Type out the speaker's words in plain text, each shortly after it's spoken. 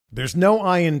There's no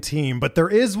I in team, but there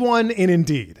is one in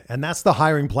Indeed, and that's the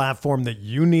hiring platform that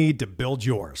you need to build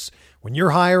yours. When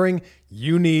you're hiring,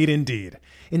 you need Indeed.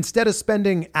 Instead of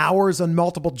spending hours on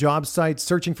multiple job sites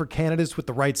searching for candidates with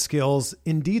the right skills,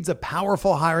 Indeed's a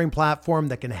powerful hiring platform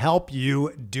that can help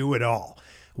you do it all.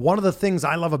 One of the things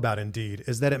I love about Indeed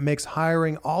is that it makes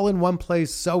hiring all in one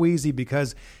place so easy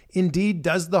because Indeed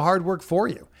does the hard work for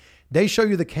you. They show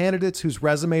you the candidates whose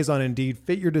resumes on Indeed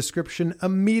fit your description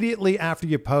immediately after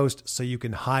you post so you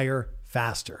can hire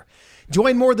faster.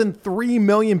 Join more than 3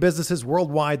 million businesses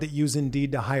worldwide that use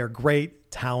Indeed to hire great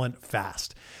talent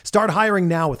fast. Start hiring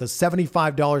now with a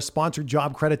 $75 sponsored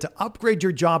job credit to upgrade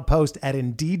your job post at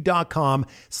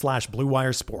Indeed.com/Blue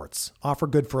Wire Sports. Offer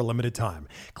good for a limited time.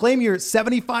 Claim your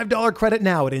 $75 credit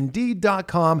now at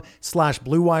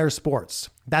Indeed.com/Blue Wire Sports.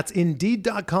 That's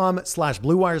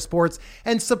Indeed.com/Blue Wire Sports,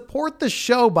 and support the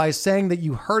show by saying that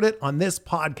you heard it on this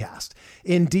podcast.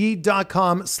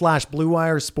 Indeed.com/Blue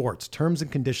Wire Sports. Terms and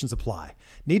conditions apply.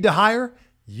 Need to hire?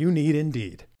 You need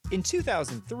Indeed. In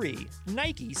 2003,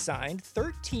 Nike signed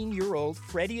 13-year-old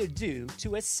Freddie Adu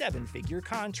to a 7-figure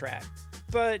contract.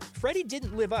 But Freddie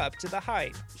didn't live up to the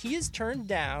hype. He has turned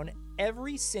down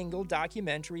every single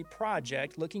documentary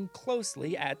project looking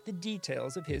closely at the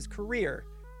details of his career.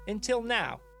 Until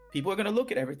now. People are going to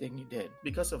look at everything you did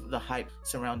because of the hype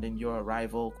surrounding your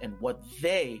arrival and what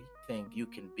they think you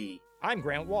can be. I'm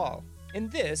Grant Wall, and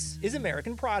this is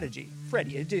American Prodigy,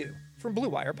 Freddie Adu, from Blue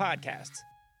Wire Podcasts.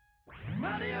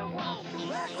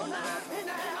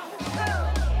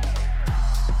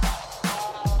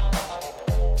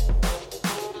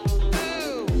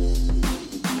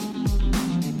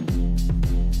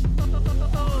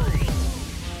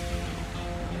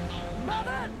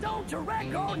 Mother, don't you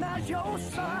recognize your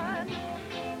son?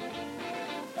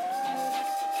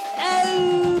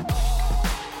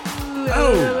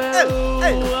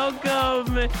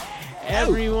 Welcome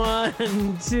everyone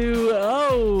to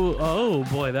oh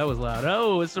boy, that was loud.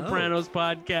 A Sopranos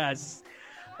podcast.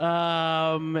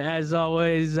 As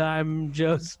always, I'm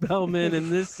Joe Spellman,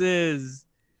 and this is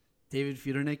David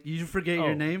Feudernick. Did you forget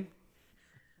your name?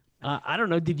 I don't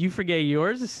know. Did you forget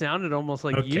yours? It sounded almost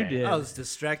like you did. I was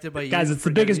distracted by you. Guys, it's the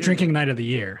biggest drinking night of the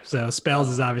year, so Spells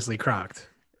is obviously crocked.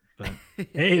 But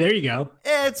hey, there you go.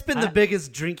 It's been the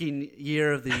biggest drinking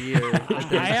year of the year.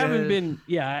 I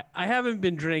haven't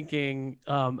been drinking.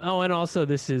 And also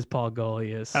this is Paul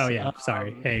Golias. Oh yeah,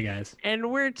 sorry. Hey guys.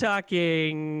 And we're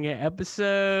talking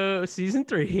season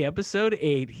 3, episode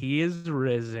 8. He is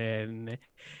risen.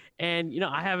 And,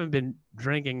 I haven't been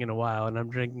drinking in a while, and I'm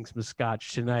drinking some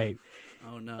scotch tonight.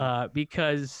 Oh, no.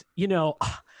 Because,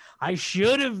 I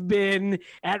should have been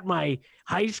at my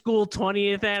high school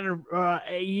 20th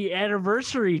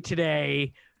anniversary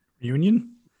today.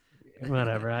 Reunion?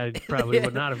 Whatever. I probably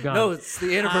would not have gone. No, it's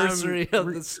the anniversary of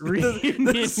the reunion.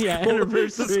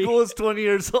 Anniversary. The school is 20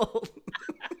 years old.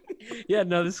 Yeah,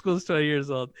 no, the school's 20 years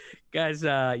old. Guys,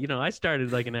 I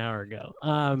started like an hour ago.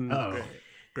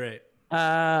 Great.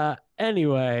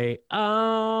 Anyway,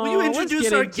 will you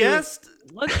introduce our guest?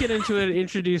 Let's get into it.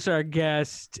 Introduce our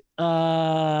guest.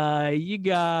 You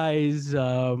guys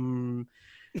know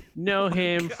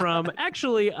him from,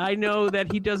 actually, I know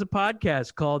that he does a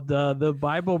podcast called the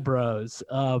Bible Bros.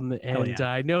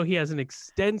 I know he has an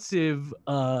extensive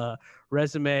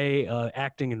resume,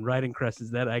 acting and writing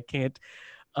credits that I can't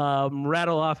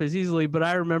rattle off as easily, but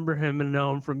I remember him and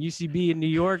know him from UCB in New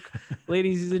York.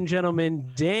 Ladies and gentlemen,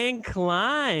 Dan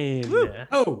Klein. Woo.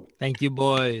 Oh, thank you,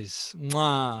 boys.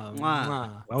 Mwah,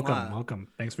 mwah, Welcome.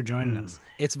 Thanks for joining us.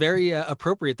 It's very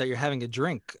appropriate that you're having a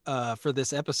drink for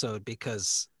this episode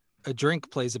because a drink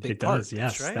plays a big part. It does,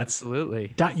 yes. That's right.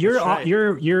 Absolutely.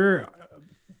 You're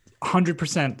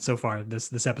 100% so far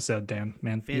this episode, Dan.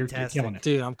 Man, you're killing it,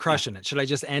 dude. I'm crushing it. Should I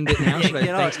just end it now?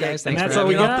 Thanks, guys. Thanks that's for all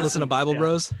we having got. me. Listen to Bible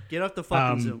Bros. Get off the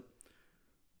fucking Zoom.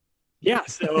 Yeah.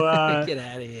 So Get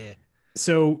out of here.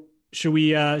 So should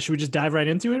we just dive right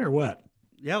into it or what?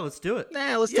 Yeah, let's do it.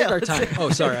 Nah, let's take our time.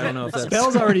 Oh, sorry. I don't know if that's...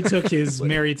 Spells already took his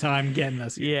merry time getting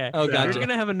us here. Yeah. Oh, gotcha. You're going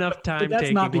to have enough time that's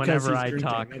taking not because whenever he's I drinking.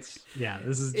 talk.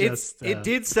 This is just... It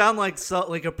did sound like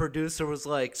a producer was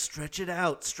like, stretch it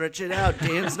out.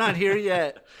 Dan's not here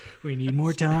yet. We need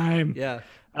more time. Yeah.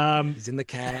 He's in the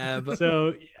cab.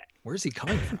 So... Where's he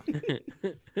coming from?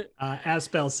 As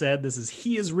Spells said, this is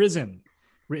He Is Risen,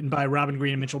 written by Robin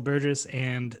Green and Mitchell Burgess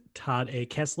and Todd A.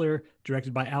 Kessler,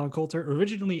 directed by Alan Coulter,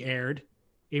 originally aired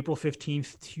April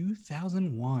 15th,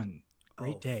 2001.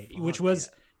 Great day, which was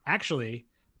actually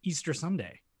Easter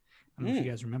Sunday. I don't know if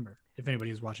you guys remember, if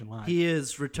anybody was watching live. He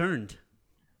is returned.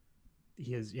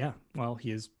 He is, yeah. Well,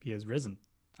 he is risen.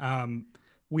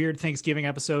 Weird Thanksgiving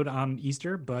episode on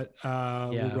Easter, but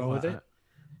we'll roll with it.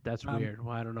 That's weird.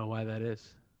 Well, I don't know why that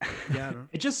is. Yeah, I don't-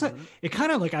 It just it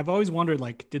kind of like I've always wondered,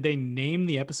 like, did they name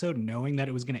the episode knowing that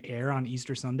it was going to air on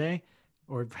Easter Sunday,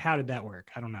 or how did that work?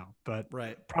 I don't know, but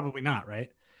Right. probably not, right?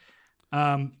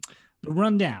 The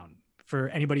rundown for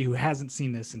anybody who hasn't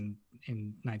seen this in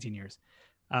 19 years.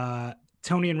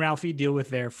 Tony and Ralphie deal with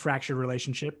their fractured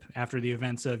relationship after the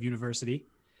events of University.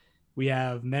 We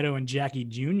have Meadow and Jackie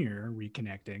Jr.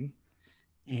 reconnecting.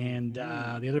 And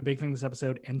the other big thing this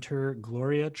episode, enter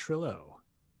Gloria Trillo.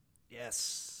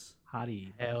 Yes.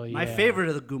 Hottie. Hell yeah. My favorite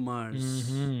of the Gumars.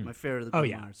 Mhm. My favorite of the Oh,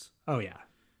 Gumars. yeah. Oh, yeah.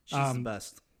 She's the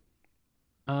best.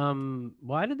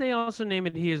 Why did they also name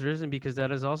it He Is Risen? Because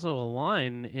that is also a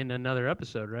line in another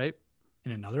episode, right?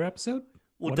 In another episode?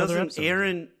 Well, What other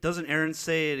doesn't Aaron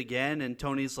say it again? And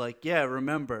Tony's like, yeah,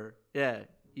 remember. Yeah,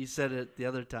 you said it the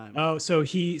other time. Oh, so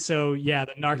the looks at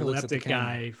the narcoleptic camera.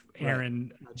 guy,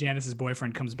 Aaron, Janice's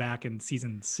boyfriend, comes back in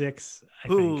season 6. I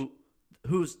think.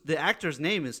 Who's the actor's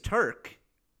name is Turk.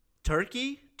 Turk?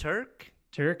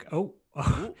 Turk? Oh,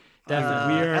 Ooh. we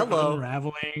are hello.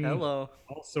 unraveling Hello.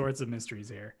 all sorts of mysteries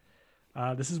here.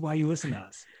 This is why you listen to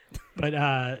us.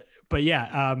 But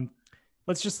yeah,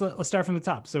 let's start from the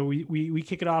top. So we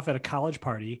kick it off at a college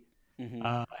party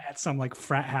at some like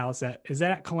frat house. Is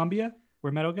that at Columbia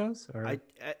where Meadow goes? Or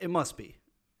It must be.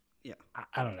 Yeah.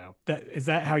 I don't know. Is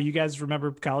that how you guys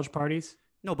remember college parties?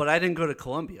 No, but I didn't go to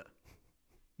Columbia.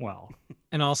 Well,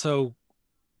 And also,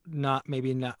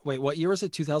 maybe not. Wait, what year was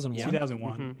it? 2001.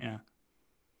 2001. Mhm. Yeah.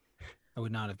 I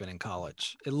would not have been in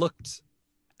college. It looked.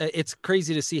 It's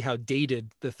crazy to see how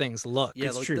dated the things look. Yeah,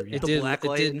 It's like true, The, yeah. the black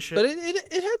light and shit. But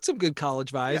it had some good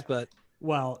college vibes. Yeah. But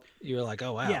Well, you were like,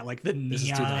 oh wow, yeah, like the This is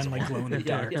neon, 2001. like glow in the Yeah,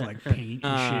 dark, yeah. like paint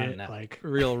and shit. no. Like,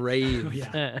 real rave.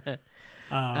 yeah.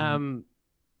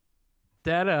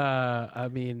 That I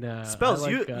mean, Spells,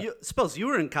 I like, Spells, you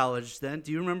were in college then.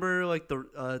 Do you remember like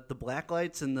the black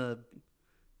lights and the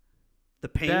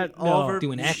paint That- all no. over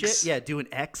Doing the X. shit? Yeah, doing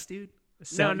X, dude.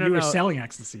 No, you were no. selling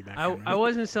ecstasy back then. I right?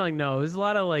 wasn't selling. No, it was a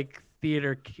lot of like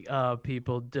theater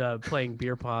people playing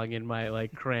beer pong in my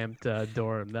like cramped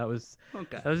dorm. That was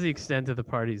Okay. the extent of the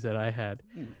parties that I had.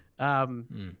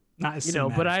 Not as You know,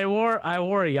 but cinematic. I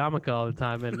wore a yarmulke all the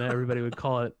time, and everybody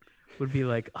would be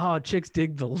like, "Oh, chicks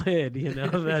dig the lid," you know.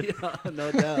 That Yeah,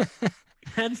 no doubt.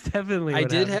 that's definitely. I what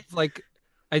did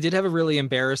happened. have a really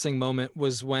embarrassing moment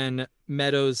was when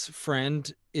Meadows'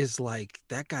 friend is like,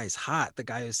 that guy's hot, the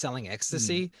guy who's selling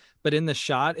ecstasy, but in the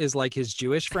shot is like his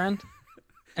Jewish friend.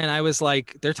 And I was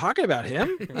like, they're talking about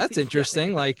him? That's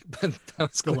interesting. Like, but that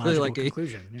was The clearly logical like a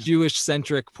conclusion. Yeah. Jewish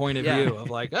centric point of Yeah. view of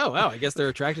like, oh wow, I guess they're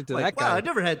attracted to Like, that wow, guy. I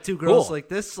never had two girls Cool. like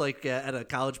this, like at a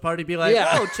college party, be like,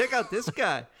 Yeah. "Oh, check out this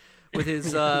guy with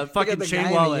his fucking the guy in chain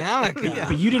the wallet." yarmulke. Yeah.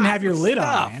 But you didn't have your lid on,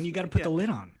 Stuff. man. You got to put the lid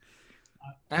on.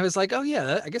 I was like, oh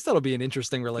yeah, I guess that'll be an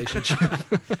interesting relationship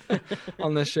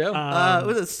on this show.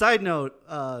 With a side note,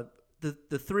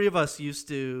 the three of us used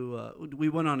to we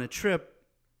went on a trip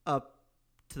up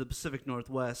to the Pacific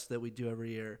Northwest that we do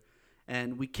every year,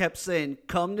 and we kept saying,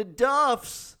 "Come to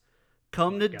Duff's,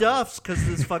 come to Duff's," because of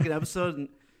this fucking episode, and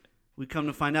we come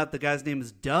to find out the guy's name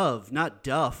is Dove, not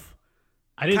Duff.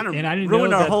 I didn't, Kind of and I didn't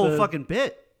ruined know our that whole fucking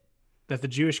bit. that the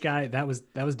Jewish guy that was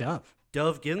Dove.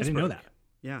 Dove Ginsburg. I didn't know that.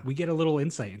 Yeah, We get a little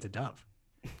insight into Dove.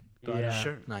 Yeah.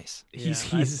 sure. Nice.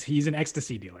 He's an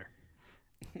ecstasy dealer,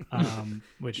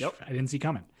 which Yep. I didn't see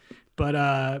coming.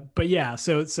 But yeah,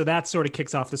 so that sort of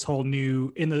kicks off this whole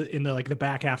new in the like the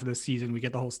back half of the season. We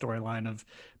get the whole storyline of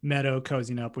Meadow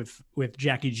cozying up with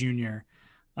Jackie Jr.,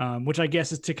 which I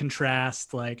guess is to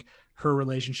contrast like her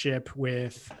relationship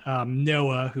with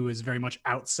Noah, who is very much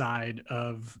outside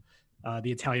of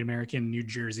the Italian American New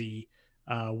Jersey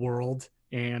world.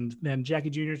 And then Jackie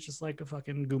Jr. is just like a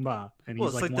fucking Goomba, and he's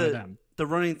it's like like one of them. the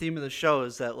running theme of the show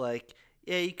is that like,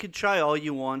 yeah, you could try all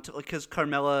you want, because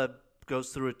Carmela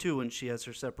goes through it too when she has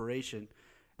her separation,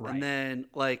 Right. and then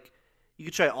like you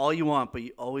could try all you want, but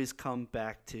you always come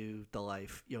back to the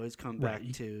life. You always come Right.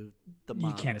 back to the You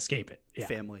mom, can't escape it. Yeah.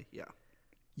 family. Yeah.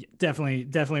 Yeah,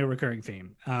 definitely a recurring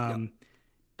theme.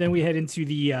 Then we head into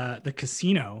the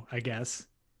casino, I guess.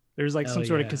 There's like Hell some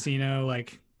sort of yeah. casino,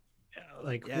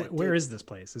 Yeah, where dude. is this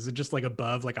place? Is it just like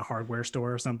above like a hardware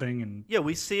store or something? And Yeah,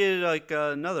 we see it like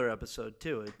another episode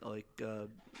too, like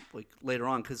later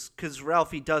on, because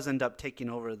Ralphie does end up taking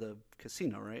over the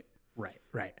casino, right?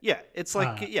 right. Yeah, it's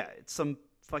like it's some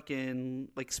fucking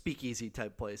like speakeasy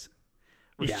type place.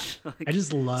 Which, Yeah. like, I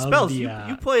just love Spells, the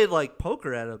you played like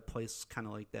poker at a place kind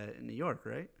of like that in New York,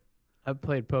 right? I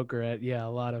played poker at a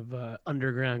lot of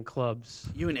underground clubs.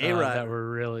 You and that A-Rod.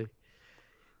 were really.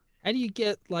 How do you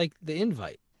get like the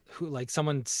invite? who like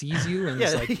someone sees you and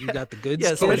Yeah, it's like you got the goods. Yeah,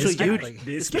 kid? especially you. Like,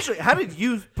 Especially, how did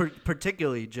you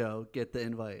particularly, Joe, get the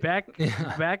invite? Back then,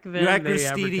 You're at they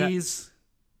Aristides.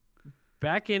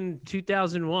 back in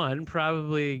 2001,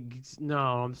 probably no,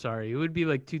 I'm sorry, it would be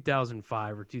like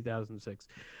 2005 or 2006.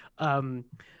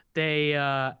 They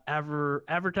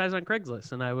advertise on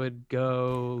Craigslist, and I would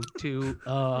go to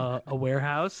a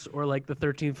warehouse or like the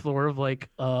 13th floor of like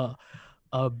a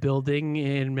building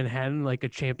in Manhattan, like a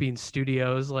Champion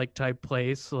Studios like type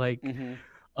place, like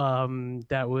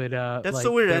that would That's like,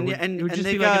 so weird. it And would just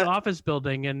they be got like an office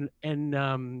building, and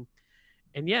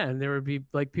yeah, and there would be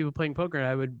like people playing poker,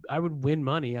 and I would win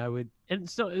money. And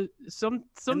so some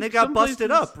and they got some busted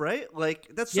places, up, right? Like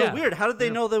that's so Yeah. weird. How did they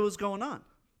know that was going on?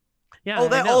 Yeah, Oh,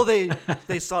 I know.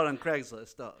 they saw it on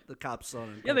Craigslist. Oh, the cops saw it on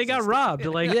Craigslist. Yeah, they got robbed.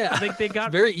 Like, Yeah. I think they got,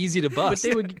 it's very easy to but bust.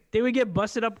 they would get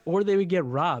busted up, or they would get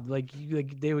robbed. Like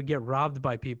they would get robbed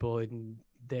by people, and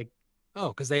they Oh,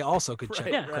 because they also could check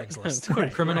Yeah. Craigslist.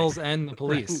 Right, Criminals and the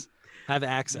police have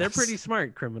access. they're pretty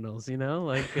smart criminals, you know.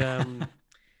 Like,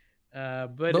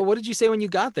 but But what did you say when you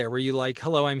got there? Were you like,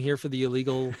 "Hello, I'm here for the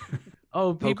illegal"?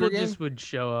 oh, people game? just would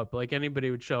show up. Like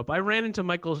anybody would show up. I ran into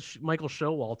Michael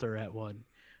Showalter at one.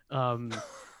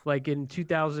 Like in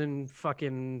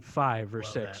 2005 or Love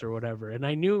 6 that. or whatever, and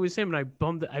I knew it was him, and I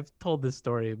bummed. I've told this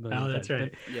story a million Oh, that's times,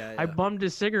 right. but Yeah, I bummed a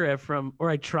cigarette from,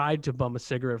 or I tried to bum a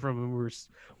cigarette from him.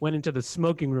 Went into the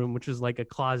smoking room, which was like a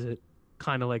closet,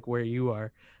 kind of like where you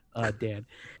are, Dan.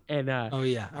 And Oh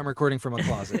yeah, I'm recording from a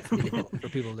closet for people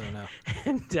who don't know.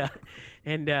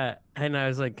 and I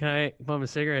was like, "Can I bum a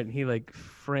cigarette?" And he like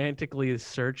frantically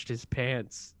searched his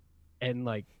pants, and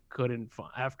like couldn't find.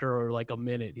 After like a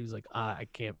minute, he was like, I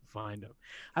can't find him.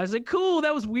 I was like, cool,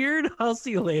 that was weird. I'll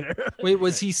see you later. Wait,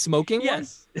 was he smoking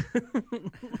Yes.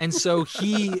 one? And so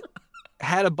he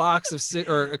had a box of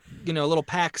or a little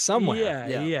pack somewhere.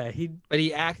 Yeah. He But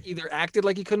he either acted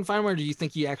like he couldn't find one, or do you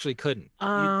think he actually couldn't?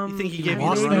 You think he gave you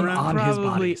lost the them runaround? on his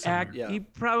body somewhere. Yeah. He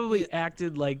probably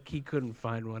acted like he couldn't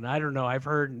find one. I don't know. I've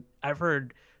heard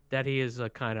that he is a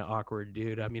kind of awkward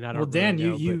dude. I mean, I don't. Well, Dan, really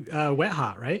know, you wet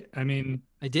hot, right? I mean,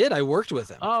 I did. I worked with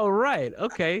him. Oh, right.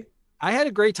 Okay. I had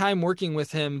a great time working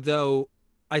with him, though.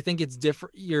 I think it's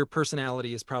different. Your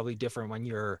personality is probably different when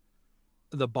you're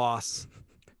the boss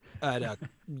at a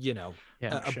show.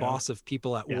 boss of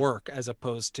people at work, as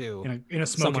opposed to in a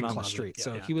smoking someone on the closet. street. Yeah,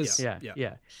 So yeah, he was.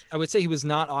 Yeah. I would say he was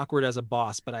not awkward as a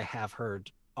boss, but I have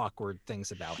heard awkward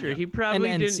things about Sure. him. He probably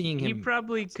and didn't. seeing He him-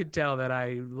 probably could tell that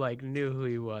I like knew who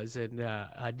he was, and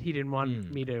he didn't want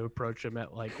Hmm. me to approach him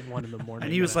at like 1 a.m.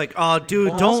 And he was like, "Oh,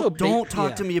 dude, Well, also don't big- talk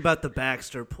yeah. to me about the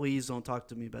Baxter, please. Don't talk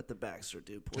to me about the Baxter,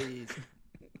 dude, please."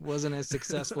 wasn't as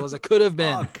successful as it could have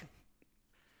been. Fuck.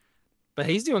 But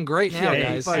he's doing great now,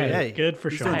 Yeah, guys. fuck, hey, good for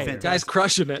he's sure. doing Hey, fantastic. Guy's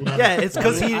crushing it. Yeah, it's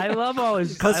because he I love all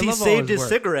his because I he love all saved his work.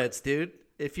 cigarettes, dude.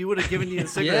 If he would have given you the Yeah,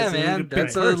 cigarettes, then you man, would've been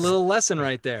that's a first. little lesson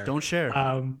right there. Don't share.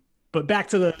 But back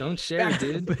to the Don't share, back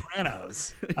to dude. the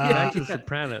Sopranos. Back to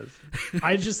Sopranos.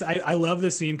 I love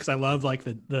this scene because I love like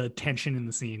the tension in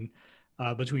the scene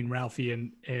between Ralphie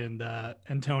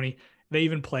and Tony. They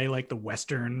even play like the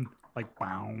Western like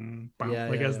bow, Yeah,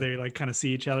 like yeah, as yeah. they like kind of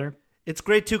see each other. It's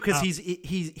great too because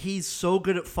he's so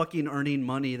good at fucking earning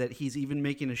money that he's even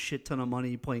making a shit ton of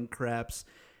money playing craps,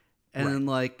 and then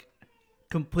like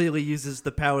completely uses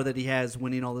the power that he has,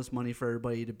 winning all this money for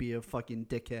everybody, to be a fucking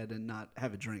dickhead and not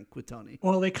have a drink with Tony.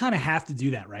 Well, they kind of have to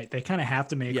do that, right? They kind of have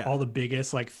to make Yeah. all the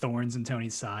biggest like thorns in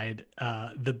Tony's side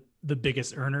the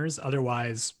biggest earners.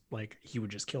 Otherwise, like he would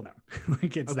just kill them.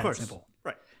 Like it's Of that course. simple.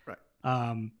 Right.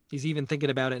 He's even thinking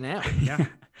about it now. Yeah.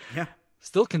 Yeah.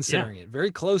 Still considering it.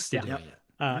 Very close to Yeah. doing it.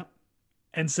 Yep.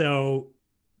 And so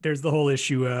there's the whole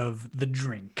issue of the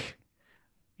drink.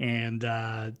 And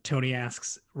Tony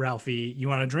asks Ralphie, "You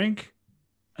want a drink?"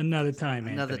 Another time,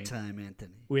 Another Anthony. time,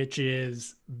 Anthony. Which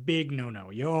is big no-no.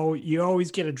 You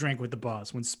always get a drink with the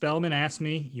boss. When Spellman asks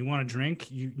me, "You want a drink?"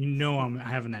 You know I'm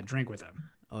having that drink with him.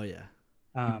 Oh yeah.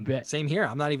 Bet. Same here.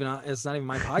 I'm not even on, it's not even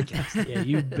my podcast. Yeah,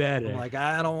 you I'm better. like,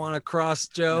 I don't want to cross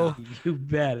Joe. You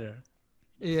better.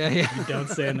 Yeah. You don't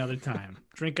say another time.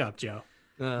 Drink up, Joe.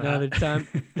 Another time.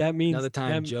 That means Another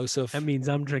time, Joseph. That means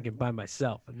I'm drinking by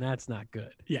myself, and that's not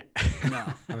good. Yeah.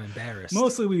 No. I'm embarrassed.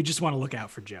 Mostly we just want to look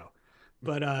out for Joe.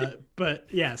 But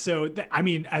yeah, so I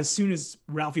mean, as soon as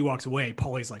Ralphie walks away,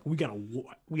 Paulie's like, we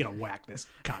gotta whack this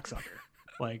cocksucker.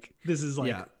 Like this is like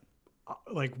Yeah.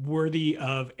 like worthy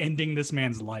of ending this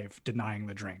man's life, denying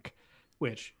the drink,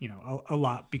 which a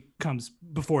lot comes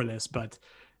before this, but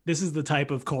this is the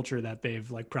type of culture that they've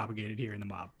like propagated here in the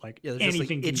mob. Like Yeah. There's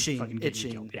anything just can like fucking get you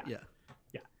itching. killed. Yeah.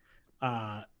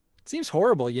 Yeah. Seems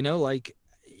horrible, like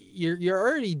you're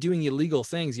already doing illegal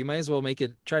things. You might as well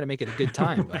try to make it a good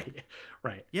time.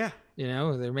 Right. Yeah. You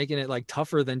know, they're making it like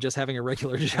tougher than just having a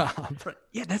regular job.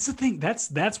 Yeah, that's the thing.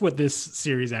 That's what this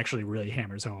series actually really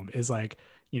hammers home is like,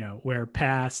 where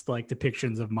past like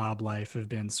depictions of mob life have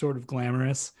been sort of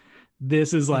glamorous.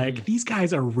 This is like these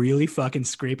guys are really fucking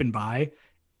scraping by,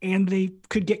 and they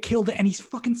could get killed at any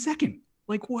fucking second.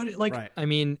 Like what? Like Right. I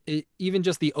mean, even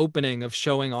just the opening of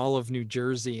showing all of New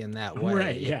Jersey in that way.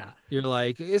 Right. Yeah. You're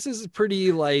like, this is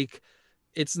pretty like,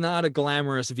 it's not a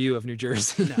glamorous view of New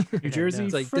Jersey. No, New Jersey,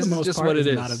 It's like, for this the is most just part, what it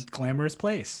is. Not a glamorous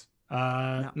place.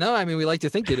 No, I mean, we like to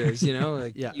think it is,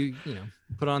 like Yeah. you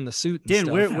put on the suit. And Dan,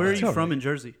 stuff. where are you Totally. from in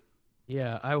Jersey?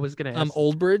 Yeah, I was gonna ask.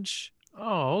 Old Bridge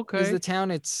Oh, okay. is the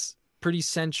town. It's pretty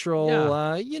central.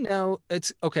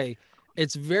 It's okay.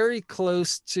 It's very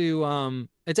close to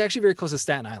it's actually very close to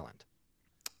Staten Island.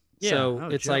 Yeah. So Oh,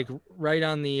 it's Joe. like right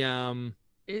on the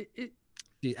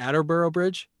the Attleboro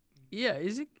Bridge. Yeah,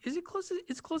 is it close to,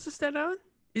 it's close to Staten Island?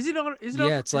 Is it on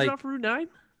it's like off Route 9?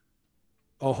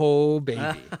 Oh baby.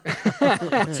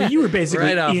 So you were basically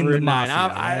right off in Route the 9.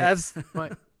 mafia. Right? That's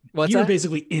what's you were that?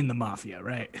 basically in the mafia,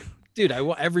 right? Dude,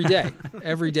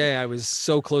 every day I was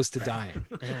so close to dying.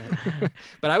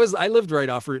 But I lived right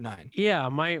off Route 9. Yeah,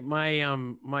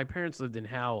 my parents lived in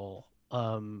Howell.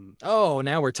 Oh,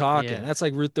 now we're talking. Yeah. That's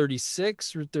like Route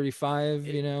 36, Route 35,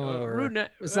 or Route 9,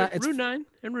 it's not it's Route 9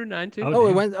 and Route 9 too. Oh, it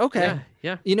damn. went okay.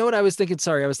 Yeah. You know what I was thinking?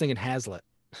 Sorry, I was thinking Hazlitt.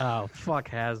 Oh, fuck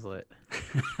Hazlitt.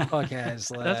 Fuck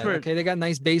Hazlitt. That's where- okay, they got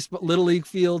nice baseball little league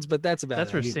fields, but that's about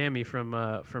That's it. where Sammy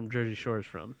from Jersey Shore's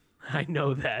from. I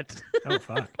know that. Oh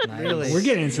fuck! Nice. Really? We're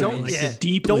getting into Don't- like yeah. the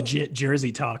deep, Don't- legit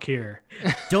Jersey talk here.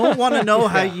 Don't want to know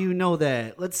how you know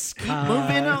that. Let's keep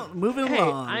moving Hey,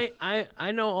 along.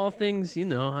 I know all things. I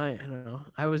don't know.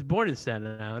 I was born in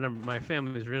Staten Island. My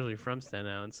family was originally from Staten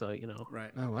Island, so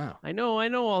Right. Oh wow. I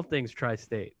know all things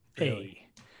tri-state. Really.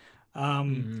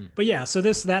 Hey. But yeah, so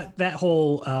that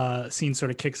whole scene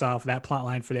sort of kicks off that plot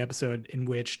line for the episode in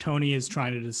which Tony is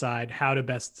trying to decide how to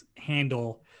best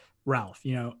handle Ralph.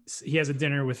 He has a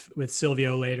dinner with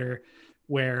Silvio later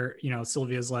where,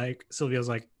 Silvio's like,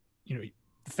 the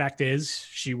fact is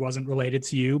she wasn't related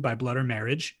to you by blood or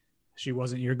marriage. She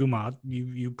wasn't your gumad.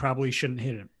 You probably shouldn't have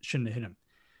hit him.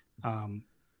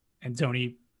 And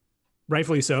Tony,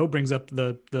 rightfully so, brings up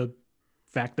the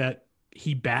fact that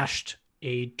he bashed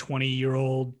a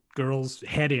 20-year-old girl's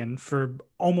head in for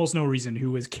almost no reason, who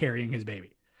was carrying his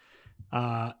baby.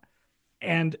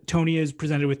 And Tony is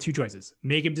presented with two choices: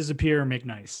 make him disappear or make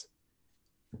nice.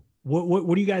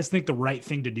 What do you guys think the right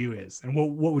thing to do is? And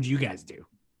what would you guys do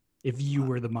if you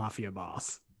were the mafia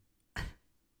boss?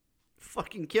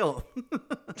 Fucking kill.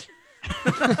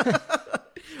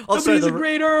 Somebody's a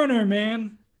great earner,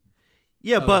 man.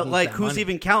 Yeah, Oh, but he's like, that who's money.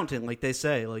 even counting? Like they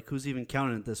say, like who's even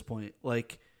counting at this point?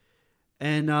 Like,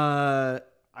 and I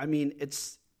mean,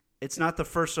 it's not the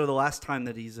first or the last time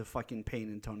that he's a fucking pain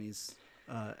in Tony's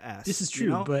ass. This is true,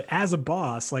 you know? but as a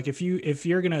boss, like if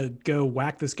you're gonna go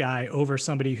whack this guy over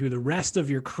somebody who the rest of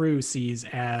your crew sees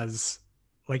as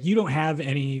like, you don't have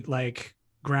any like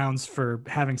grounds for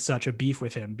having such a beef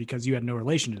with him because you had no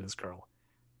relation to this girl,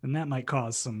 then that might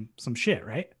cause some shit,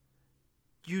 right?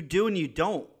 You do and you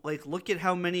don't. Like, look at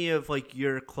how many of like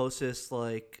your closest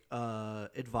like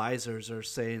advisors are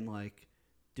saying like,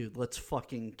 dude, let's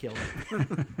fucking kill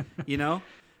him.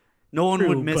 No one True,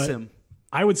 would miss but him.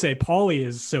 I would say Paulie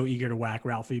is so eager to whack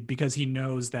Ralphie because he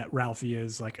knows that Ralphie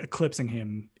is like eclipsing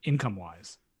him income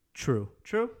wise, True.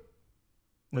 which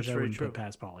That's I very wouldn't true. put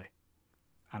past Paulie.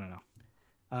 I don't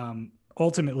know.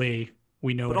 Ultimately,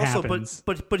 we know But what also, happens.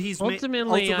 but he's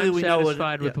Ultimately, I'm we know what-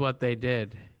 satisfied with what they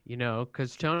did.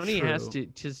 Because Tony has True.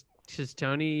 to just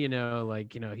Tony.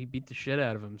 He beat the shit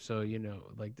out of him. So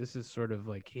like this is sort of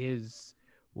like his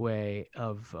way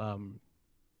of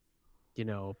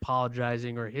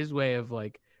apologizing, or his way of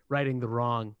like righting the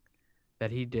wrong that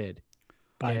he did.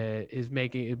 By-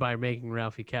 by making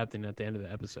Ralphie captain at the end of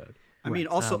the episode. I mean,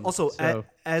 also, so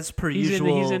as per He's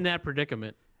usual, in that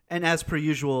predicament. and as per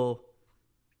usual,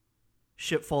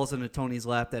 shit falls into Tony's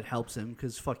lap that helps him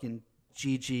because fucking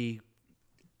Gigi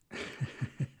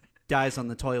dies on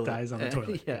the toilet. Dies on the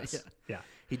toilet. yeah, yes. yeah. Yeah.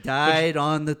 He died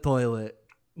on the toilet.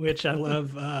 Which I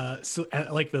love. So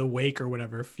at like the wake or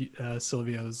whatever,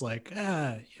 Silvio's like,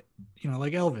 like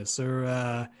Elvis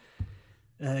or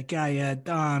that guy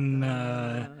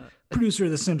Don, producer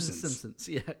of The Simpsons.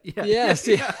 Yeah. Yes.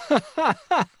 Yeah.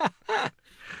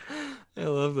 I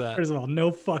love that. First of all,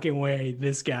 no fucking way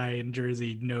this guy in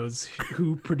Jersey knows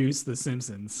who produced The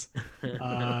Simpsons.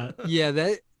 Yeah,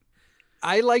 that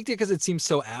I liked it because it seemed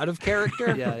so out of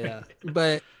character. Yeah.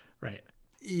 But Right.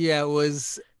 yeah, it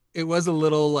was it was a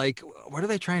little like, what are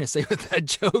they trying to say with that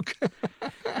joke?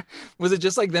 Was it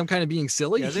just like them kind of being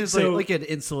silly? Yeah, I think it's So- like an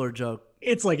insular joke.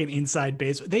 It's like an inside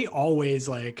base. They always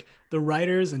like the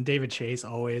writers and David Chase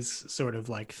always sort of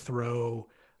like throw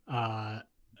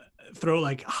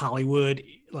like Hollywood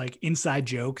like inside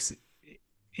jokes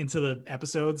into the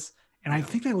episodes. And I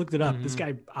think I looked it up. This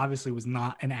guy obviously was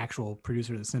not an actual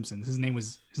producer of The Simpsons. His name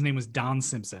was Don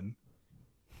Simpson,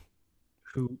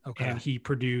 and he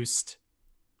produced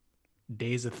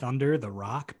Days of Thunder, The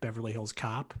Rock, Beverly Hills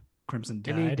Cop, Crimson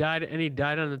Tide. And he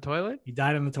died on the toilet. He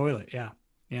died on the toilet. Yeah.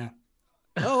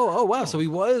 Oh wow! So he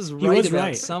was He right was about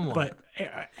right, someone. but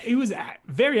he was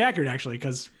very accurate actually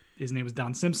because his name was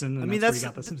Don Simpson. And I mean, that's where he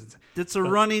got The Simpsons. It's a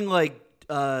running like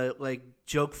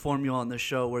joke formula on the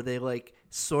show where they like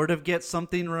sort of get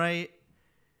something right.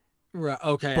 Right.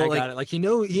 Okay, But, I like- got it. Like he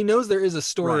knows there is a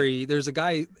story. Right. There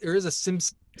is a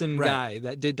Simpson Right. guy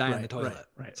that did die in the Right, toilet.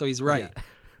 right. So he's right. Yeah.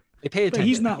 They pay But attention.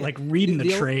 he's not like reading the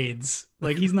The- trades.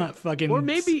 Like he's not fucking. Or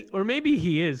maybe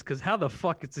he is, because how the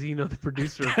fuck is he the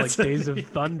producer of like That's what Days I of mean.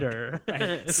 Thunder?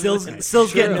 Still's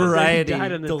getting Sure. variety He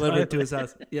died in the delivered to toilet. his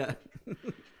house. Yeah.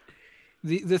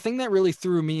 The thing that really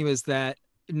threw me was that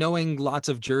knowing lots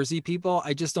of Jersey people,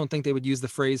 I just don't think they would use the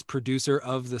phrase producer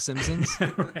of The Simpsons.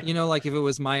 Right. You know, like if it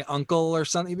was my uncle or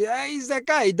something, he'd be, "Hey, he's that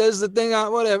guy. He does the thing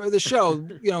on whatever the show.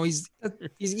 You know, he's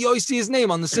you always see his name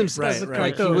on The Simpsons. Right, right.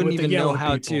 Like he With wouldn't the even know yellow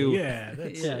how people. to. Yeah,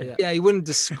 that's, Yeah, he wouldn't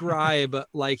describe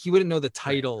like he wouldn't know the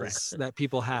titles that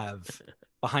people have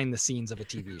behind the scenes of a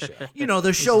TV show. You know,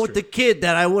 the show with the kid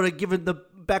that I would have given the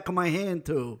back of my hand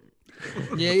to.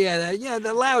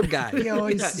 The loud guy. He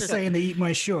always saying to eat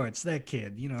my shorts. That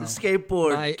kid, you know. The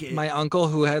skateboard kid. My uncle,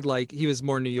 who had like, he was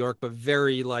more New York, but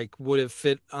very like would have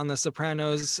fit on The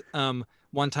Sopranos.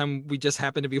 One time we just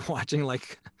happened to be watching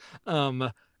like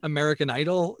American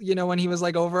Idol, you know, when he was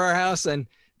like over our house, and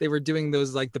they were doing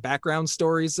those like the background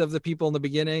stories of the people in the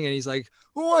beginning, and he's like,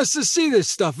 "Who wants to see this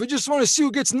stuff? We just want to see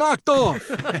who gets knocked off."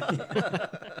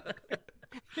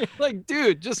 Like,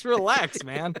 dude, just relax,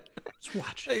 man. Just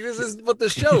watch. Like, this is what the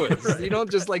show is. You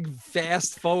don't just like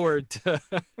fast forward to.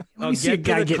 Let me see a get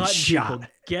to guy the get cotton shot. people.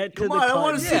 Get to Come the on, I cotton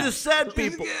want to see Yeah. the sad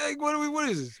people. Like, what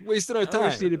is this? Wasting our I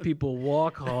want to see time. the people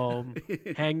walk home,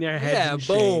 hang their heads. Yeah, in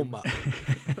shame. boom.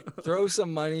 Throw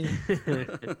some money.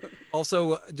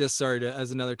 Also, just sorry to,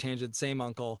 as another tangent, same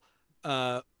uncle.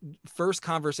 First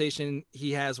conversation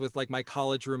he has with like my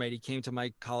college roommate. He came to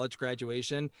my college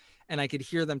graduation, and I could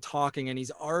hear them talking, and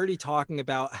he's already talking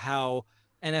about how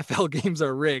NFL games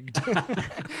are rigged.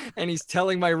 And he's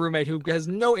telling my roommate, who has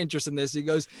no interest in this, he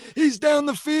goes, "He's down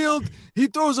the field, he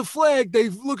throws a flag, they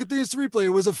look at the instant replay, it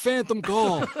was a phantom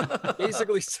call."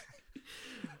 Basically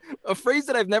a phrase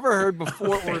that I've never heard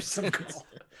before or since.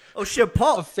 Oh shit, A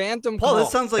Paul. phantom Paul, call.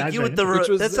 that sounds like That's you with right. the Which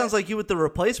was that the- sounds like you with the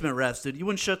replacement refs, dude. You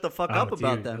wouldn't shut the fuck up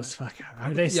about dude, them. those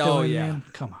are they still Oh, in, yeah. man?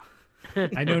 Come on.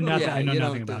 I know nothing. Yeah, I know you know,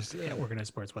 nothing about there's- organized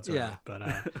sports whatsoever. Yeah.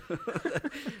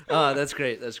 But Oh, that's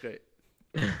great. That's great.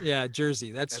 Yeah,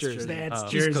 Jersey. That's Jersey. Jersey. that's Oh.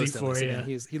 East Jersey Coast, at for least. you.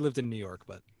 Yeah, he lived in New York,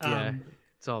 but Yeah,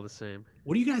 it's all the same.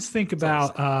 What do you guys think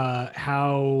about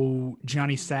how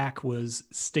Johnny Sack was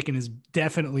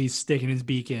definitely sticking his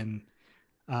beak in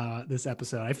this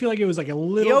episode? I feel like it was like a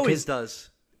little. He always 'cause, does.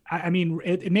 I mean,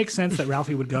 it makes sense that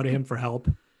Ralphie would go to him for help.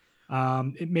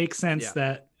 It makes sense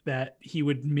that he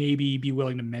would maybe be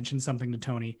willing to mention something to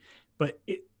Tony, but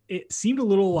it seemed a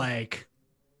little like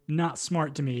not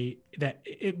smart to me that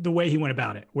the way he went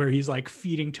about it, where he's like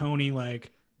feeding Tony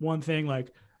like one thing,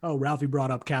 like, "Oh, Ralphie brought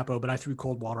up Capo, but I threw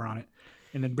cold water on it,"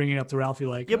 and then bringing it up to Ralphie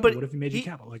like, Yeah, "Oh, but what if he made you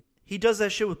Capo?" Like, He does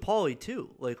that shit with Paulie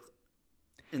too, like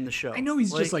in the show. I know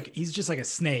he's just like a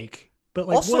snake, but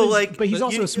like also like, but he's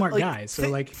also you- a smart like, guy. So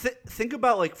like, think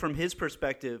about like from his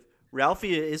perspective,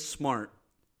 Ralphie is smart.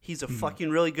 He's a fucking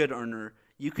really good earner.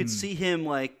 You could see him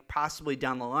like possibly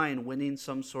down the line winning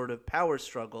some sort of power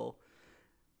struggle.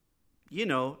 You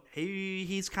know,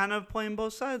 he's kind of playing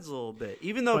both sides a little bit,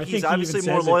 even though Well, I he's think he even obviously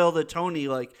more says it- loyal to Tony.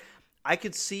 Like, I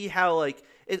could see how like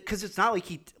it because it's not like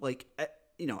he like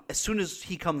you know as soon as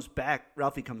he comes back,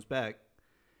 Ralphie comes back,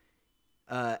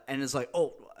 and is like,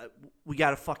 oh, we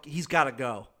gotta he's gotta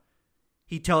go.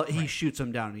 He shoots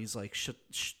him down. And he's like,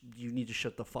 you need to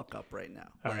shut the fuck up right now.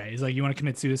 all right, he's like, "You want to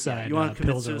commit suicide? You want to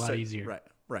commit pills suicide? are a lot easier."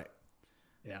 Right.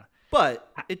 Yeah. But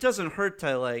it doesn't hurt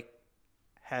to like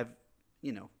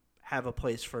have a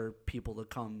place for people to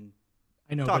come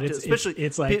I know, talk but to, it's especially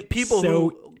it's like people so,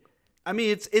 who. I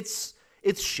mean, it's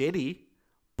shitty,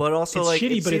 but also it's like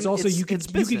shitty, but it's also you could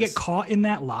business. get caught in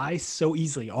that lie so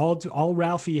easily. All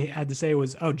Ralphie had to say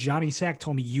was, "Oh, Johnny Sack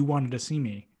told me you wanted to see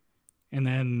me," and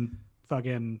then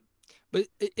fucking But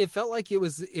it felt like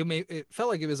it felt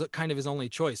like it was kind of his only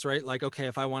choice, right? Like, okay,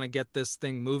 if I want to get this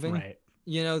thing moving, Right.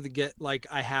 you know,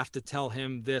 I have to tell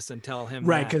him this and tell him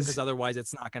Right, that, because otherwise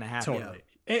it's not going to happen. Totally.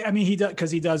 I mean, he does, because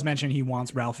he does mention he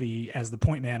wants Ralphie as the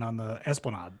point man on the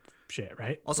Esplanade shit,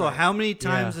 right? Also, right. how many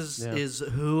times is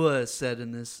Hua said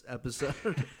in this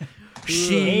episode?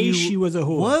 she was a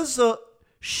Hua.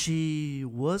 She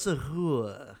was a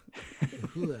Hua.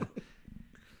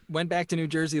 Went back to New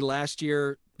Jersey last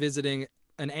year visiting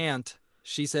an aunt.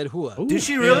 She said Hua. Ooh, Did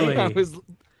she really? I was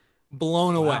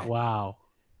blown away. Wow.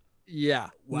 Yeah.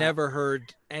 Wow. Never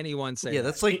heard anyone say that.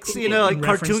 That's like, seeing a like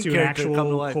cartoon to character actual come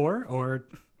to life. core or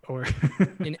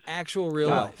In actual real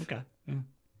Wow, life. okay. Yeah.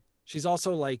 She's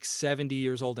also like 70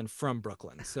 years old and from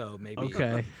Brooklyn, so maybe.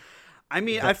 Okay. I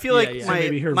mean, I feel like yeah. So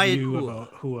maybe her my view of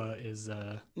Hua is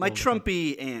my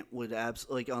Trumpy aunt would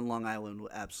like on Long Island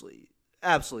would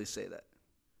absolutely say that.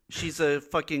 She's a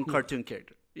fucking cartoon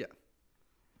character. Yeah.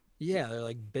 Yeah, they're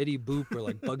like Betty Boop or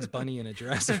like Bugs Bunny in a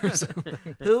dress or something.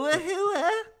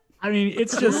 Hua. I mean,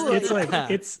 it's just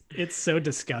it's so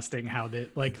disgusting how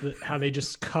how they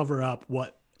just cover up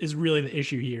what is really the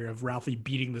issue here of Ralphie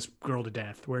beating this girl to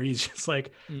death, where he's just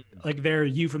like their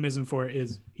euphemism for it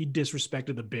is he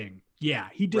disrespected the Bing. Yeah,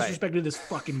 he disrespected this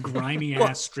fucking grimy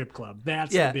ass strip club.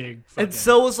 That's the big. And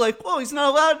so was like, well, he's not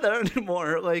allowed there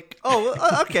anymore. Like,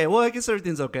 oh, okay, well, I guess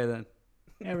everything's okay then.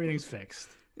 Everything's fixed.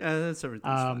 Yeah, that's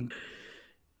everything's fine.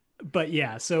 But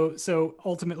yeah, so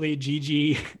ultimately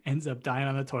Gigi ends up dying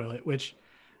on the toilet, which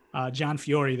John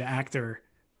Fiore, the actor,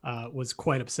 was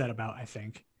quite upset about. I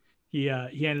think he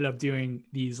ended up doing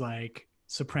these like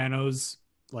Sopranos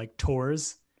like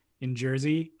tours in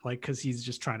Jersey, like because he's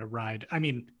just trying to ride. I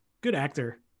mean, good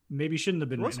actor, maybe shouldn't have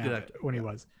been written out when he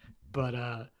was, but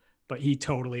he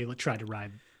totally tried to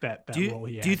ride that role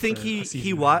he had. Do you think you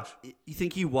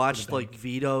think he watched like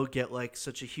Vito get like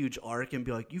such a huge arc and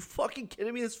be like, you fucking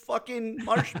kidding me? This fucking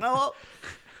marshmallow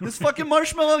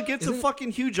gets a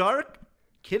fucking huge arc?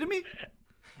 Kidding me?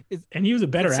 And he was a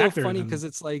better actor. So funny because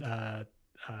it's like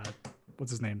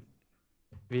what's his name?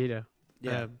 Vito.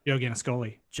 Yeah. Joe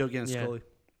Ganiscoli.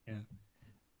 Yeah.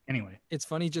 Anyway, it's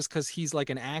funny just because he's like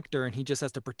an actor and he just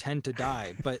has to pretend to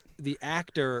die. But the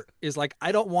actor is like,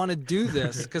 I don't want to do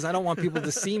this because I don't want people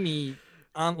to see me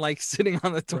on like sitting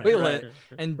on the toilet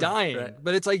and dying. Right.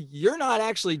 But it's like, you're not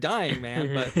actually dying,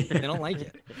 man, but they don't like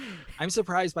it. I'm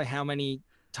surprised by how many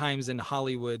times in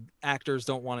Hollywood actors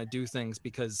don't want to do things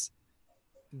because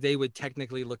they would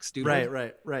technically look stupid.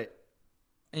 Right.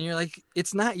 And you're like,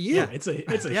 it's not you. Yeah, it's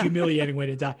a humiliating way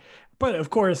to die. But of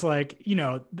course, like, you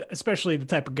know, especially the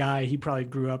type of guy, he probably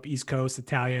grew up East Coast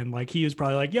Italian. Like he was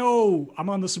probably like, yo, I'm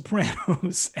on the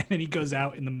Sopranos. And then he goes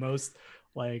out in the most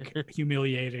like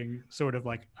humiliating sort of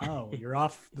like, oh, you're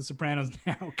off the Sopranos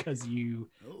now because you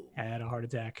had a heart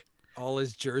attack. All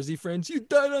his Jersey friends, you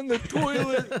died on the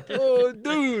toilet. Oh,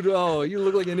 dude. Oh, you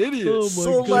look like an idiot. Oh, my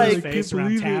So God. like face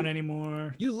around town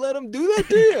anymore. You let him do that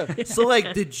to you. So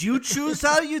like, did you choose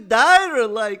how you died or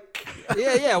like?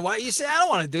 Yeah. Why you say I don't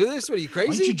want to do this? What are you crazy?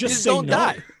 Why don't you just say don't no?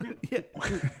 die. Yeah.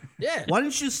 Yeah. Why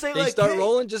didn't you say They like, start hey,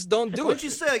 rolling, just don't do why it. don't you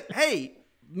say like, hey,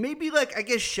 maybe like I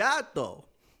get shot though?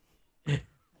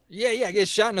 Yeah. I get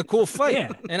shot in a cool fight,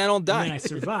 Yeah. and I don't And die. then I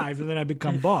survive and then I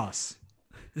become boss.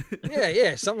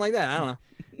 Yeah, something like that. I don't know.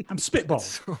 I'm spitball.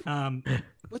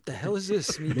 What the hell is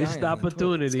this? Me Missed dying on the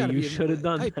toilet? It's opportunity. gotta You be a should have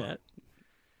done typo. that.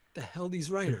 The hell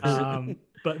these writers?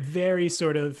 But very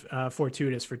sort of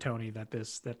fortuitous for Tony that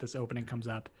this opening comes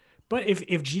up. But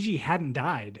if Gigi hadn't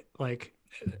died, like,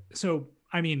 so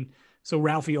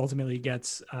Ralphie ultimately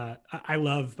gets. I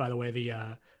love, by the way,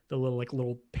 the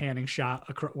little panning shot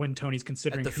when Tony's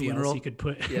considering At the who else funeral? he could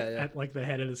put Yeah. at like the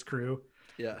head of his crew.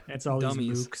 Yeah. It's all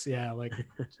Dummies. these mooks, yeah, like.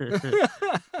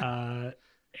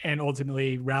 And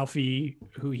ultimately, Ralphie,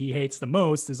 who he hates the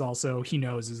most, is also he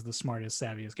knows is the smartest,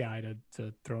 savviest guy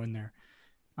to throw in there.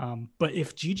 But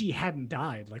if Gigi hadn't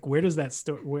died, like where does that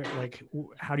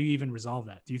how do you even resolve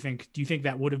that? Do you think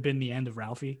that would have been the end of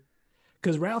Ralphie?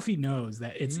 Because Ralphie knows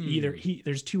that it's either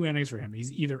there's two endings for him.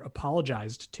 He's either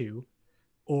apologized to,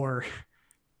 or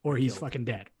he's fucking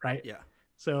dead, right? Yeah.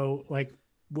 So like,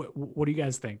 what do you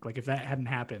guys think? Like if that hadn't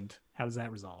happened, how does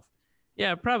that resolve?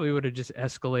 Yeah, it probably would have just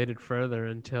escalated further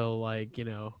until like, you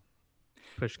know,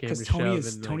 push came to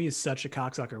Because shove. Tony is such a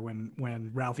cocksucker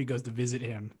when Ralphie goes to visit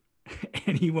him,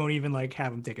 and he won't even like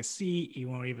have him take a seat. He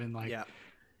won't even like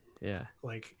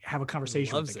like have a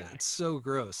conversation Loves with the that. guy. It's so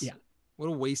gross. Yeah. What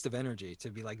a waste of energy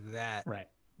to be like that Right.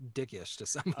 dickish to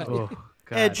somebody. Oh,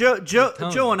 God. Yeah,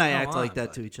 Joe and I Come act like on, that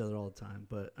bud. to each other all the time,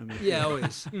 but I mean, Yeah,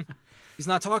 always. He's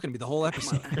not talking to me the whole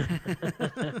episode.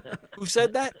 Who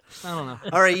said that? I don't know.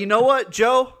 All right, you know what,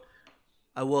 Joe?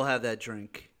 I will have that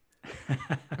drink.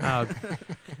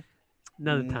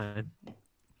 Another time.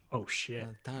 Oh shit.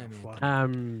 Time,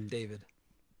 Um, David.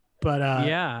 But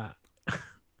yeah.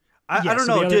 I Yeah, don't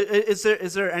so know. the other-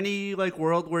 Is there any like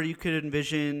world where you could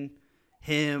envision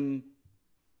him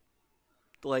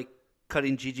like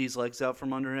cutting Gigi's legs out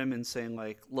from under him and saying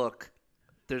like, "Look,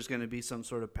 there's going to be some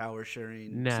sort of power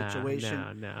sharing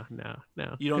situation"? No.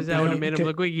 You don't Because that think- would have made him Could-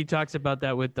 look weak. He talks about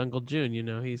that with Uncle June. You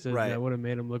know, he says Right. that would have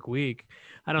made him look weak.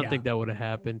 I don't Yeah. think that would have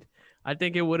happened. I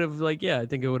think it would have I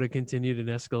think it would have continued and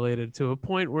escalated to a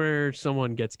point where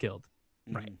someone gets killed.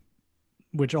 Right.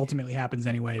 Which ultimately happens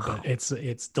anyway, but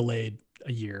it's delayed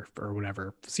a year or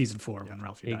whatever, season 4 when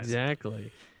Ralphie dies.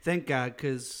 Exactly. Thank God,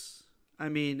 because I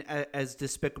mean, as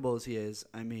despicable as he is,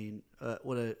 I mean,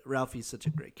 Ralphie's such a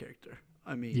great character.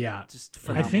 I mean, Yeah. just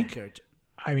phenomenal think- character.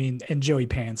 I mean, and Joey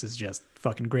Pants is just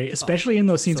fucking great, especially in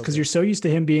those scenes so because good. you're so used to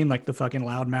him being like the fucking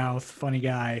loudmouth, funny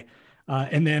guy.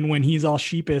 And then when he's all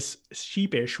sheepish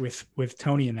with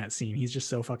Tony in that scene, he's just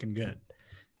so fucking good.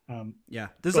 Yeah,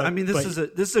 But- this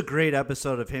is a great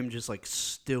episode of him just like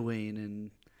stewing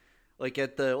and like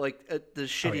at the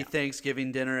shitty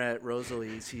Thanksgiving dinner at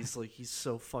Rosalie's. He's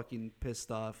so fucking pissed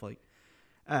off. Like,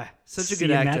 such a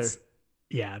good and actor.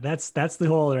 That's the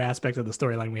whole other aspect of the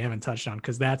storyline we haven't touched on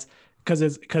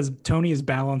because Tony is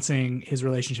balancing his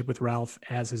relationship with Ralph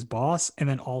as his boss and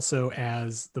then also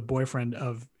as the boyfriend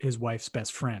of his wife's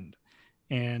best friend,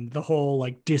 and the whole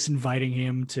like disinviting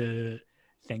him to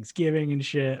Thanksgiving and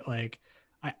shit. Like,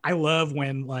 I love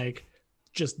when like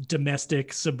just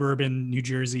domestic suburban New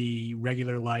Jersey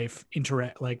regular life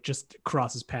just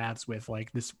crosses paths with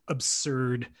like this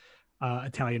absurd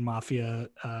Italian mafia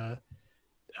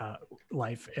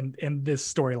life, and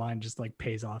this storyline just like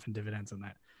pays off in dividends on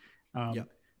that.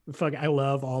 I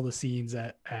love all the scenes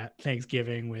at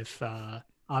Thanksgiving with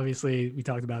obviously we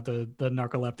talked about the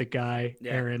narcoleptic guy,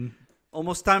 Aaron.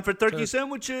 Almost time for turkey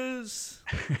sandwiches.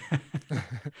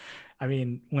 I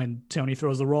mean, when Tony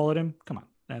throws the roll at him, come on,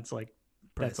 that's like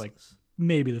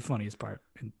maybe the funniest part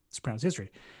in Sopranos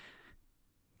history.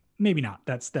 Maybe not.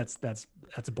 That's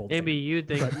a bold. Maybe you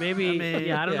think. But- Maybe.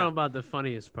 I don't yeah. know about the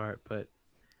funniest part, but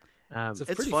It's a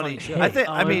It's pretty funny. show.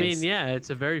 I mean, yeah, it's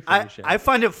a very funny show. I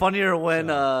find it funnier when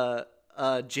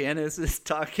Janice is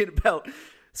talking about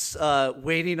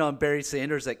waiting on Barry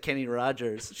Sanders at Kenny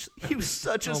Rogers. He was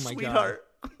such a Oh my sweetheart.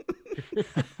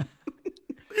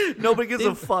 Nobody gives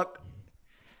a fuck.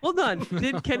 Hold on.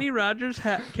 Did Kenny Rogers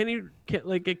have Kenny Is Kenny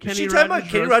she Rogers? talking about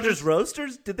Kenny roasters? Rogers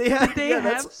roasters? Did they have? Did they yeah,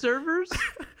 have servers?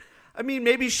 I mean,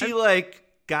 maybe she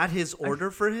got his order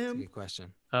for him. Good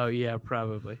question. Oh yeah,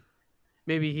 probably.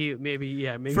 Maybe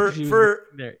For- she was for-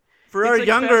 there. For It's our like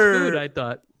younger, fast food, I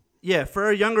thought. yeah, for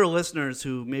our younger listeners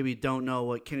who maybe don't know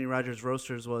what Kenny Rogers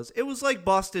Roasters was, it was like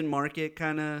Boston Market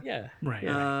kind of. Yeah. Right.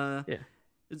 Yeah.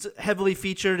 It's heavily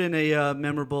featured in a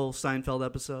memorable Seinfeld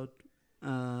episode.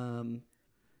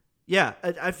 Yeah,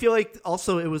 I feel like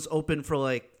also it was open for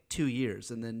like 2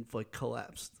 years and then like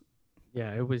collapsed.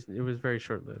 Yeah, it was very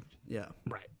short lived. Yeah.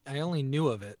 Right. I only knew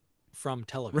of it from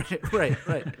television. Right.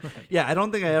 Yeah, I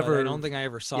don't think I but ever. I don't think I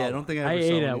ever saw. Yeah, I one. don't think I I ever saw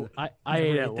ate one at either. I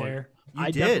ate at one. there. You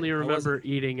I did? definitely I remember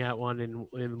eating at one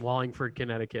in Wallingford,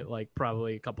 Connecticut, like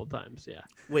probably a couple times. Yeah.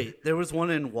 Wait, there was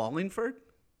one in Wallingford?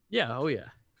 Yeah. Oh yeah.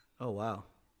 Oh wow.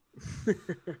 I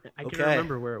Okay. can't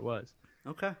remember where it was.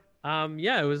 Okay.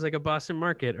 Yeah, it was like a Boston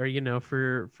Market, or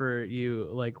for you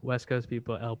like West Coast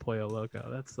people, El Pollo Loco.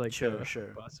 That's like Sure, the sure.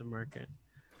 Boston Market.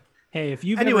 Hey, if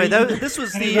you've Anyway, never eaten this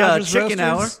was Kenny the Rogers chicken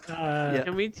Roasters, Yeah.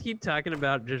 Can we keep talking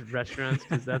about just restaurants?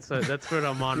 Because that's what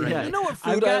I'm on right Yeah. now. You know what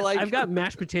I've food got, I like? I've got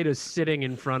mashed potatoes sitting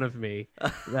in front of me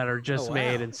that are just wow.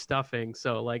 made and stuffing.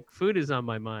 So like food is on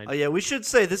my mind. Oh yeah, we should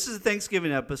say this is a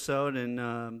Thanksgiving episode,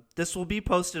 and this will be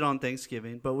posted on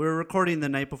Thanksgiving. But we're recording the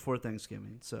night before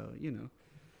Thanksgiving, so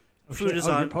food is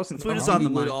on. Food is on we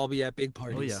the would mind. all be at big Oh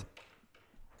parties. yeah.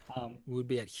 We would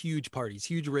be at huge parties,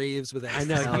 huge raves with. I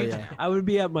know. Hell huge- yeah. I would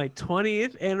be at my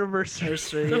 20th anniversary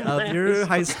Anniversary of your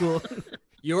high school.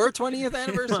 Your 20th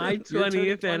anniversary. my Your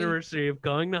 20th 20? anniversary of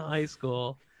going to high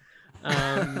school.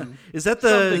 Is that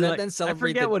Something the? like- then I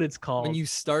celebrate forget the- what it's called. When you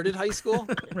started high school.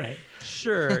 right.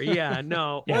 Sure. Yeah.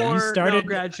 No. Yeah, you or started- no,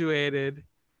 graduated.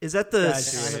 Is that the?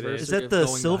 Graduated. Is that Of the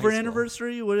going to silver high school.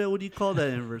 anniversary? What do you call that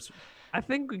anniversary? I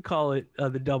think we call it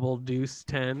the double deuce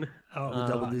 10. Oh,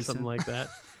 double deuce something 10. like that.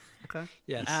 Okay.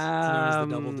 Yes. It's known as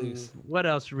the double deuce. What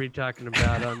else are we talking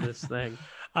about on this thing?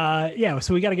 Yeah,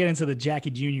 so we got to get into the Jackie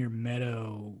Jr.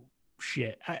 Meadow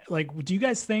shit. Do you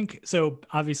guys think so?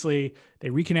 Obviously, they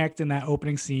reconnect in that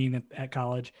opening scene at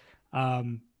college.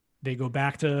 They go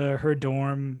back to her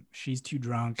dorm. She's too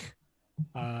drunk.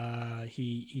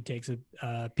 He takes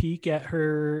a peek at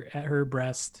her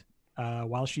breast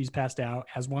while she's passed out,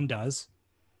 as one does.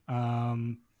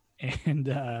 And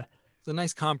It's a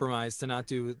nice compromise to not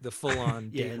do the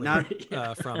full-on Yeah, date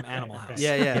not- from Animal House.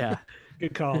 Yeah.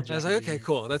 Good call. I was like, okay,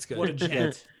 cool, that's good. What a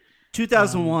gent.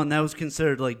 2001, that was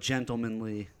considered like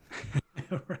gentlemanly.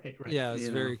 right. Yeah, it was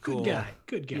very cool.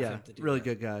 Good guy. Yeah, to do really that.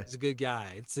 good guy. He's a good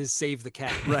guy. It's his save the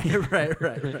cat. Right.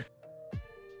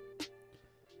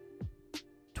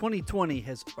 2020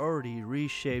 has already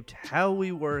reshaped how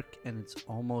we work, and it's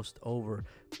almost over.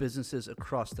 Businesses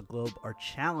across the globe are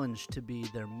challenged to be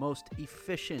their most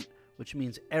efficient, which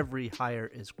means every hire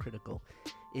is critical.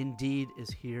 Indeed is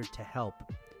here to help.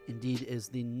 Indeed is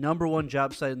the #1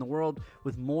 job site in the world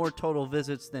with more total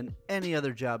visits than any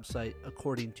other job site,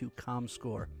 according to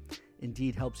ComScore.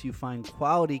 Indeed helps you find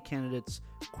quality candidates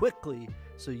quickly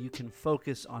so you can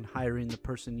focus on hiring the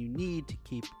person you need to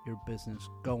keep your business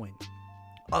going.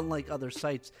 Unlike other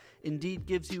sites, Indeed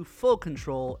gives you full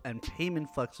control and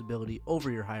payment flexibility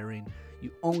over your hiring.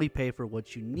 You only pay for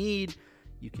what you need.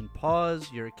 You can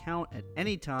pause your account at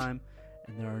any time,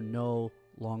 and there are no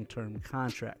long-term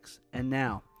contracts. And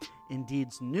now,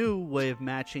 Indeed's new way of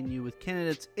matching you with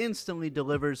candidates instantly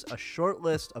delivers a short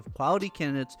list of quality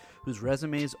candidates whose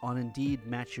resumes on Indeed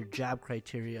match your job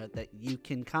criteria that you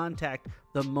can contact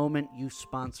the moment you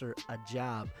sponsor a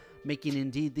job, making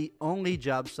Indeed the only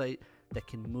job site that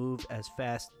can move as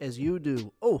fast as you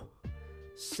do.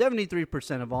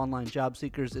 73% of online job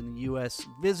seekers in the U.S.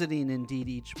 visiting Indeed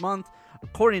each month,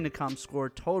 according to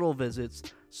ComScore total visits.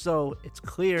 So it's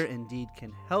clear Indeed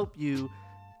can help you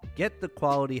get the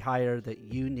quality hire that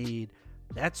you need.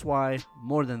 That's why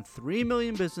more than 3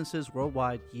 million businesses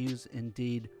worldwide use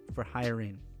Indeed for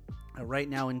hiring. Right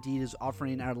now, Indeed is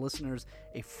offering our listeners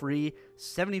a free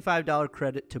 $75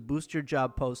 credit to boost your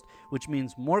job post, which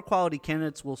means more quality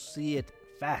candidates will see it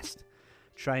fast.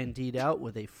 Try Indeed out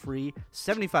with a free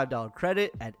 $75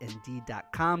 credit at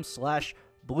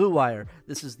Indeed.com/Blue Wire.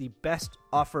 This is the best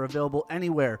offer available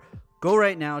anywhere. Go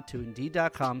right now to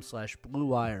Indeed.com/Blue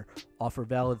Wire. Offer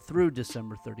valid through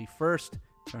December 31st.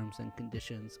 Terms and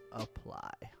conditions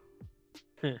apply.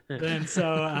 Then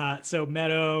so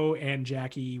Meadow and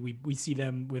Jackie, we see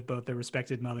them with both their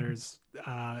respected mothers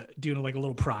doing like a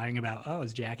little prying about,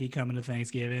 is Jackie coming to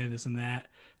Thanksgiving, this and that.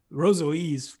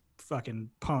 Rosalie's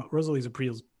fucking pumped. Rosalie's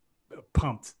April's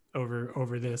pumped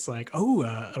over this, like,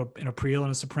 an April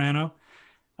and a soprano.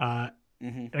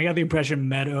 And I got the impression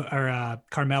Meadow or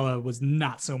Carmela was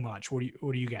not so much. What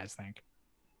do you guys think?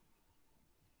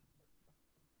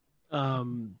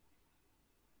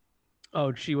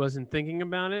 She wasn't thinking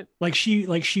about it? Like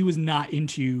she was not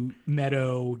into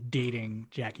Meadow dating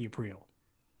Jackie Aprile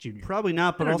Jr. Probably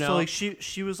not, but also know. like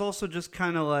she was also just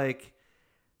kind of like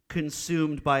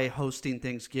consumed by hosting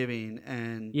Thanksgiving,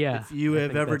 and if you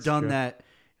have ever done that,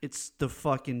 it's the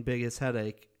fucking biggest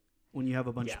headache when you have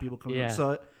a bunch of people coming up.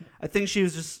 So I think she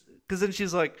was just, because then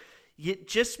she's like,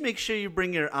 just make sure you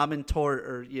bring your almond tort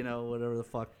or, whatever the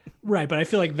fuck. Right, but I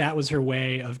feel like that was her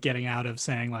way of getting out of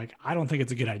saying, like, I don't think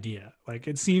it's a good idea. Like,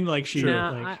 it seemed like she...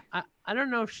 I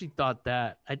don't know if she thought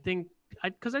that. I think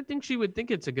she would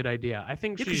think it's a good idea. I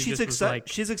think she's excited.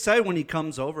 She's excited when he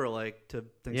comes over, like, to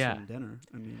Thanksgiving dinner.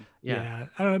 I mean, I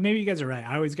don't know. Maybe you guys are right.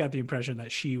 I always got the impression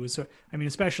that she was...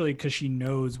 especially because she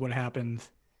knows what happened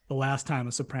the last time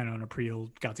a soprano and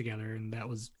April got together, and that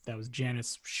was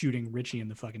Janice shooting Richie in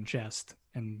the fucking chest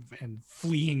and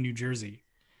fleeing New Jersey.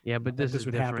 Yeah, but this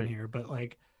would different. happen here. But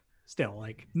still,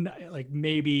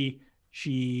 maybe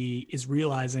she is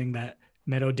realizing that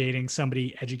Meadow dating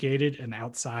somebody educated and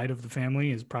outside of the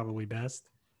family is probably best.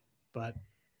 But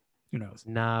who knows?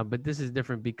 Nah, but this is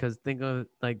different because think of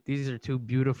these are two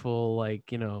beautiful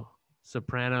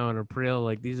soprano and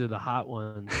April. These are the hot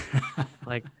ones.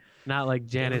 Not like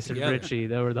Janice and Richie.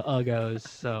 They were the uggos.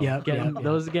 So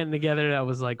those getting together, that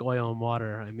was like oil and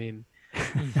water. I mean,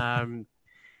 Israel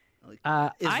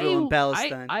and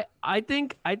Palestine. I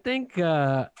think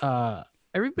everybody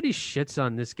shits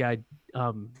on this guy.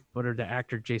 The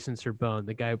actor Jason Serbone,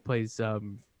 the guy who plays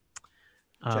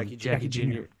Jackie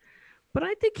Jr. But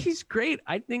I think he's great.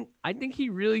 I think he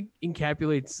really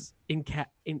encapsulates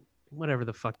whatever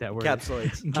the fuck that word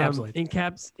encapsulates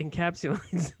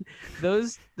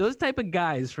those type of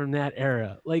guys from that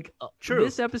era. True.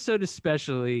 This episode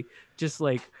especially, just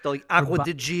Aqua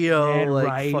di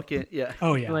Gio, fucking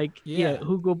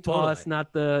Hugo Boss,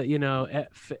 not the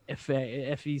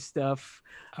FE stuff.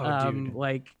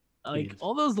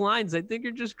 All those lines I think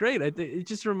are just great. I think it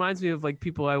just reminds me of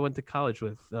people I went to college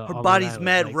with. Her body's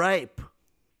mad ripe.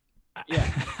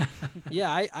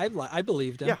 Yeah, I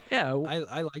believed him. Yeah,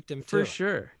 I liked him too. For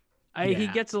sure. He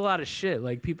gets a lot of shit.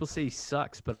 Like people say he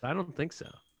sucks, but I don't think so.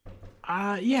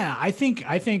 Yeah, I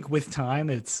think with time,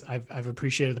 I've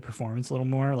appreciated the performance a little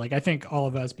more. Like I think all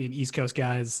of us being East Coast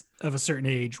guys of a certain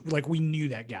age, like we knew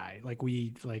that guy,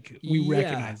 we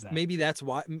recognize that. Maybe that's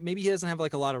why. Maybe he doesn't have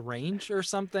like a lot of range or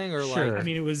something, or Sure. like. I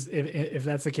mean, it was if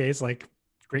that's the case, like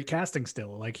great casting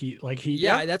still. Like he.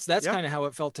 Yeah, that's kind of how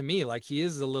it felt to me. Like he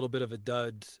is a little bit of a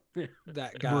dud.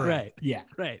 That guy. Right. Yeah.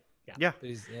 Right. Yeah. But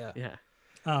he's, Yeah.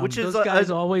 Which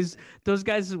those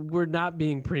guys were not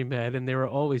being pre-med and they were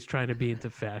always trying to be into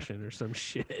fashion or some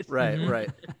shit. Right, right.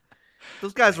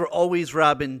 Those guys were always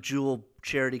robbing Jewel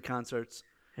charity concerts.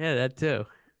 Yeah, that too.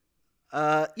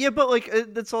 Yeah, but like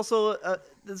that's also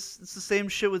it's the same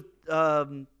shit with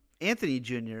Anthony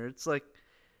Jr. It's like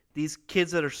these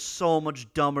kids that are so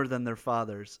much dumber than their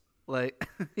fathers. Like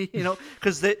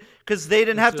because they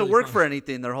didn't have to really work funny. for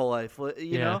anything their whole life.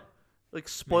 You know, like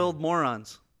spoiled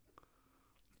morons.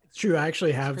 It's true. I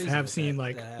actually crazy have that seen that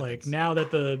like happens. now that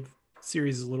the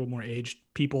series is a little more aged,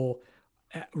 people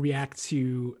react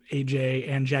to AJ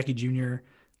and Jackie Jr.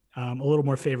 A little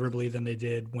more favorably than they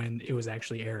did when it was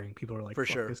actually airing. People are like, For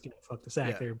fuck sure. this guy, fuck this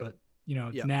actor. But Yeah.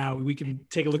 now we can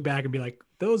take a look back and be like,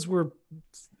 those were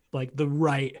like the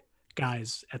right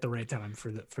guys at the right time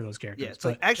for those characters. Yeah, it's But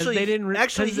like actually, they didn't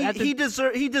he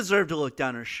deserved to look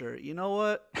down his shirt. You know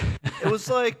what? It was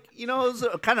like it was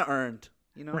kind of earned.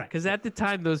 Right. Because at the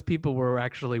time, those people were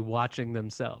actually watching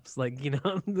themselves. Like,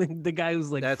 the guy who's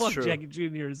like, That's fuck true. Jackie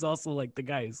Jr. is also like the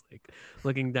guy who's like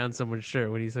looking down someone's shirt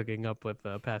when he's hooking up with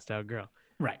a passed out girl.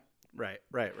 Right. Right.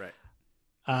 Right.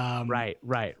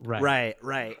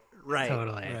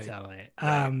 Totally.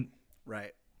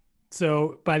 Right.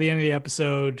 So by the end of the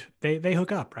episode, they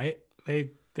hook up, right? They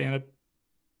end up.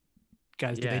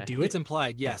 Guys, did Yeah. they do it? It's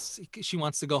implied, yes. She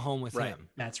wants to go home with Right. him,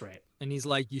 That's right. and he's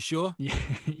like, "You sure?" Yeah.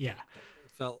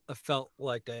 It felt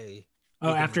like a. Oh,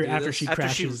 "You gonna after do this?" she After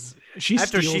crashes, she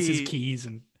after steals his she- keys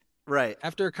and Right.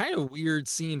 After a kind of weird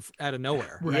scene out of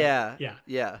nowhere, Right. Yeah. Yeah.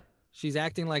 Yeah. she's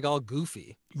acting like all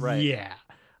goofy. Right. Yeah,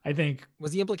 I think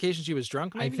Was the implication she was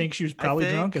drunk? Maybe? I think she was probably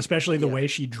think- drunk, especially the yeah. way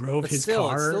she drove But his still, it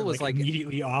car still was like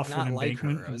immediately off not an like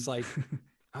embankment. her. I was like,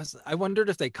 I wondered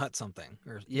if they cut something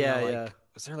or Yeah.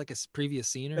 was there like a previous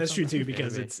scene or That's true something? too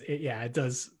because Maybe. it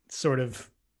does sort of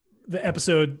the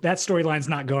episode that storyline's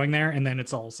not going there, and then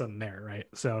it's all of a sudden there, right?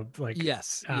 So like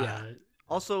Yes. Yeah.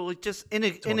 Also, like just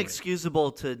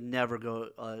inexcusable to never go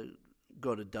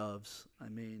to Doves. I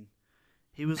mean,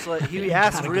 he was like he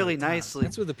asked Gotta go really to Doves. nicely.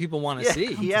 That's what the people want to Yeah,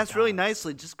 see. he asked really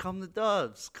nicely. Just come to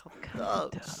Doves. Come to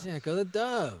Doves. Yeah, go to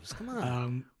Doves. Come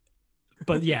on.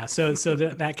 But yeah, so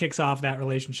that kicks off that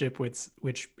relationship,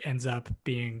 which ends up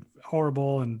being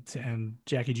horrible, and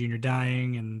Jackie Jr.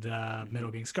 dying, and Meadow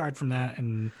being scarred from that,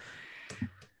 and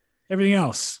everything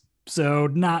else. So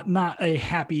not a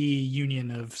happy union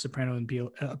of Soprano and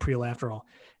Priel after all.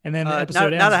 And then the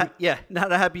episode ends.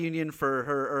 Not a happy union for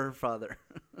her or her father.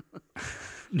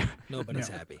 Nobody's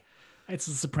no. happy. It's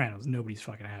the Sopranos. Nobody's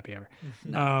fucking happy ever.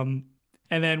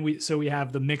 And then we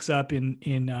have the mix up in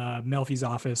Melfi's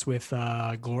office with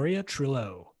Gloria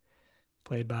Trillo,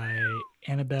 played by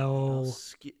Annabelle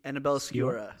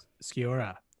Sciorra.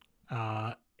 Sciorra.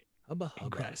 Hubba,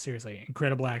 hubba. Seriously,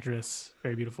 incredible actress,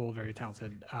 very beautiful, very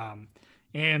talented.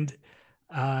 And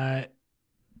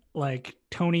like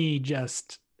Tony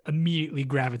just immediately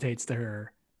gravitates to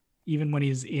her, even when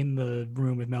he's in the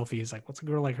room with Melfi. He's like, "What's a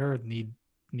girl like her need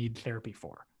therapy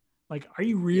for?" Like, are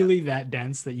you really that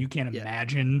dense that you can't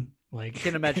imagine? Like,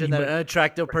 Can't imagine that an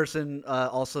attractive person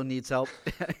also needs help.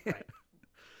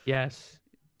 Yes.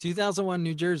 2001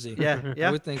 New Jersey. Yeah. I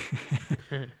would think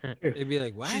they'd be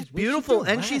like, "What? She's What's she beautiful doing?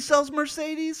 and What? she sells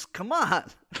Mercedes. Come on.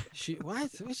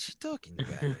 What's she talking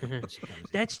about?" when she comes in?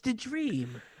 That's the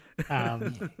dream.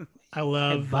 I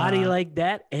love A body like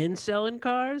that and selling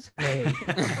cars? Hey.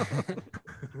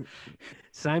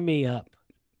 Sign me up.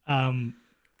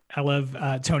 I love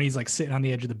Tony's like sitting on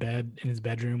the edge of the bed in his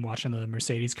bedroom watching the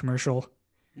Mercedes commercial.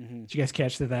 Did you guys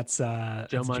catch that? That's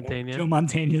Joe Mantegna. Joe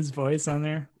Mantegna's voice on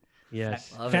there. Yes.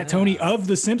 Fat Tony of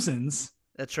The Simpsons.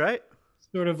 That's right.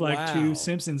 Sort of like Wow. two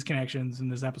Simpsons connections in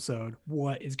this episode.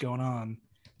 What is going on?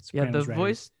 Yeah, Sopranos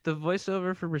writers. the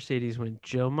voiceover for Mercedes went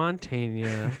Joe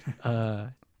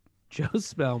Mantegna, Joe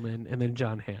Spellman, and then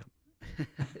John Hamm.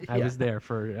 I was there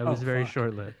I was very fuck.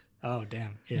 short-lived. Oh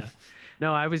damn! Yeah.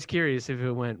 No, I was curious if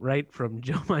it went right from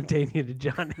Joe Mantegna to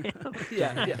John Hamm.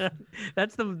 Yeah.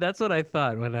 That's what I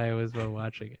thought when I was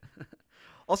watching it.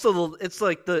 Also, it's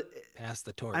like Pass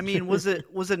the torch. I mean, was it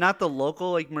not the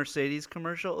local like Mercedes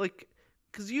commercial? Like,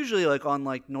 because usually like on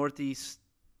like Northeast,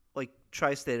 like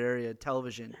tri-state area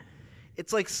television,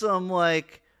 it's like some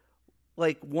like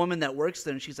woman that works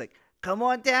there, and she's like, come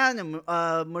on down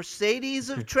to Mercedes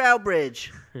of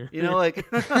Trowbridge. You know, like.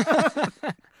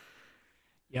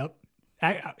 Yep.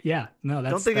 Yeah. No,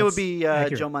 that's. Don't think it would be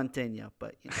accurate. Joe Mantegna,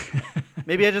 but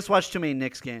maybe I just watched too many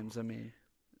Knicks games. I mean,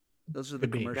 those are the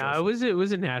Could be. commercials. No, it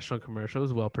was a national commercial. It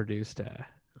was well produced.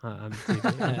 On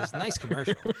TV. Yeah, it's a nice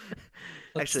commercial.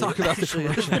 Let's Actually, talk about the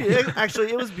commercial. Actually,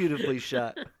 it was beautifully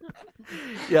shot.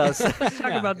 Yeah, Let's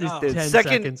talk about these no. 10 Second-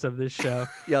 seconds of this show.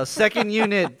 yeah. Second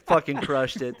unit fucking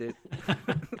crushed it, dude.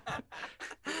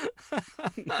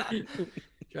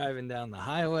 Driving down the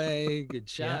highway, good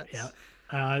shots.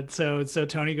 Yeah. So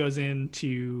Tony goes in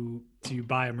to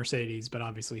buy a Mercedes, but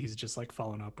obviously he's just like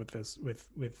following up with this with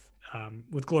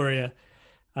Gloria,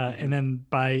 and then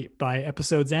by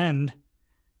episode's end,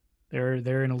 they're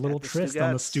in a little the tryst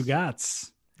on the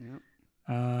Stugats,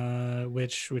 Yep.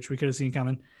 which we could have seen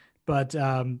coming. But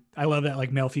I love that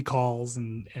like Melfi calls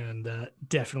and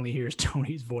definitely hears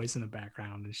Tony's voice in the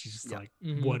background, and she's just Yep. like,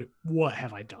 Mhm. what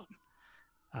have I done?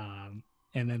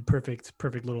 And then perfect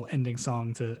little ending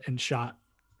song to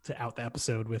out the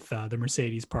episode with the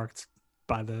Mercedes parked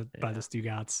by the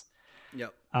Stugats.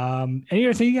 Yep. Any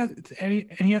other thing you guys,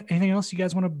 anything else you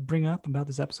guys want to bring up about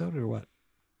this episode or what?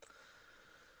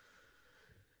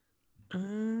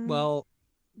 Well,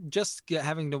 just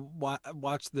having to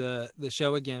watch the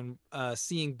show again,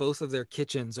 seeing both of their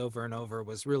kitchens over and over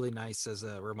was really nice as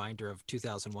a reminder of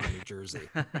 2001 New Jersey.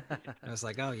 I was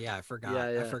like, oh yeah, I forgot.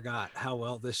 Yeah. I forgot how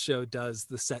well this show does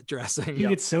the set dressing.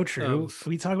 Dude, it's so true.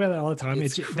 We talk about that all the time.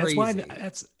 It's That's why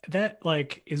crazy. that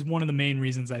like is one of the main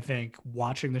reasons I think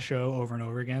watching the show over and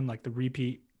over again, like the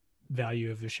repeat value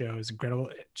of the show is incredible.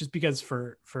 Just because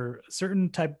for a certain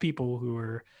type of people who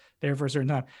are there for a certain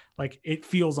time, like it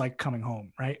feels like coming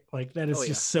home, right? Like that is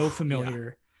just so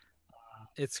familiar.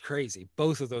 It's crazy.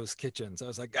 Both of those kitchens. I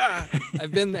was like, I've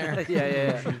been there.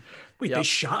 Yeah. Wait, they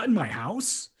shot in my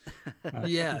house?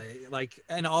 Yeah, like,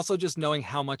 and also just knowing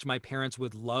how much my parents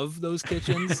would love those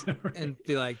kitchens Right. and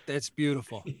be like, that's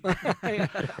beautiful. Look how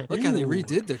they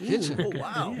redid their kitchen. Oh,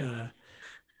 wow.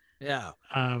 Yeah.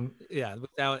 Yeah,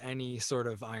 without any sort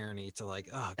of irony to like,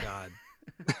 oh God,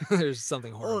 there's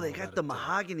something horrible. Oh, they about got it, the too.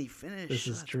 mahogany finish. This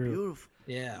is That's true. Beautiful.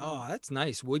 Yeah. Oh, that's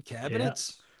nice. Wood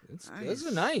cabinets. Those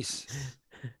are nice.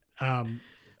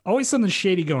 Always something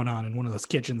shady going on in one of those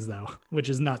kitchens though, which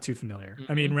is not too familiar.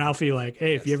 I mean, Ralphie, like,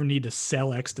 hey, if you ever need to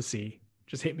sell ecstasy,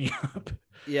 just hit me up.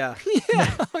 Yeah.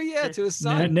 Yeah. Oh yeah. To his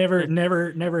son.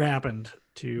 Never happened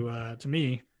to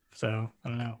me. So I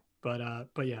don't know,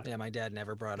 but yeah. Yeah. My dad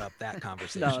never brought up that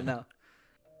conversation. No.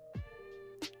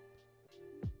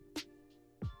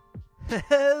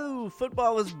 Oh,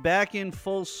 football is back in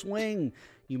full swing.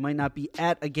 You might not be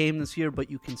at a game this year,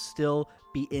 but you can still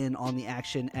be in on the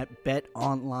action at Bet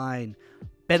Online.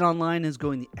 Bet Online is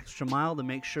going the extra mile to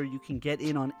make sure you can get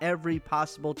in on every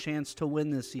possible chance to win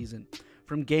this season.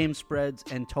 From game spreads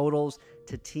and totals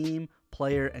to team,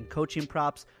 player, and coaching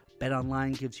props, Bet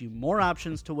Online gives you more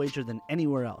options to wager than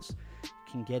anywhere else. You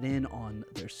can get in on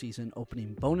their season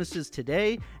opening bonuses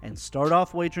today and start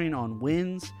off wagering on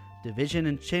wins, division,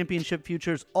 and championship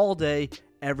futures all day,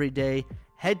 every day.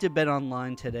 Head to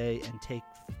BetOnline today and take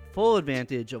full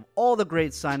advantage of all the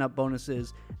great sign-up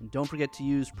bonuses. And don't forget to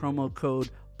use promo code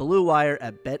BLUEWIRE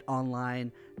at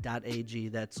betonline.ag.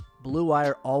 That's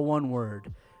BLUEWIRE, all one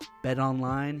word.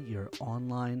 BetOnline, your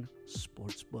online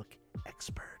sportsbook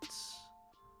experts.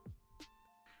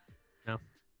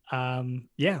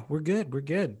 Yeah, we're good.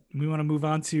 We want to move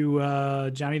on to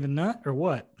Johnny the Nut or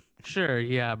what? Sure,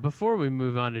 yeah. Before we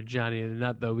move on to Johnny and the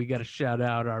Nut, though, we got to shout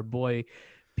out our boy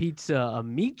Pizza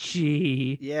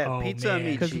Amici. Yeah, Oh, Pizza man.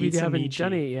 Amici. Because we Pizza haven't Amici.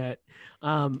 done it yet.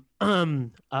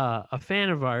 A fan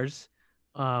of ours,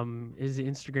 his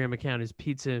Instagram account is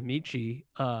Pizza Amici.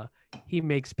 He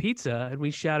makes pizza, and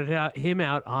we shouted him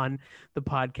out on the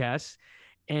podcast,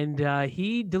 and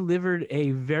he delivered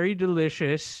a very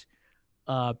delicious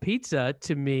pizza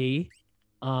to me.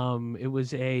 It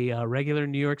was a regular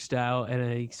New York style and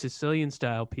a Sicilian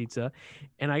style pizza,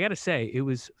 and I gotta say it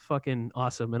was fucking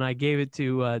awesome. And I gave it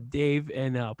to Dave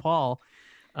and Paul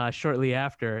shortly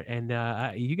after, and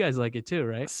you guys like it too,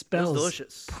 right? Spells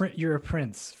delicious. You're a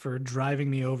prince for driving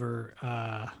me over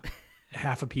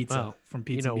half a pizza Well, from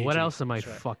Pizza. You know what Amici. else am I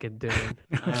fucking doing?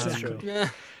 That's true. Yeah.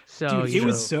 So Dude, you it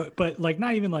was know, so, but like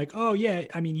not even like, oh yeah,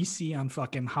 I mean, you see on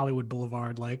fucking Hollywood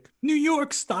Boulevard like New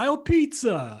York style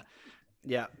pizza.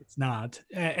 Yeah. It's not,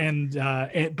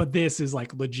 but this is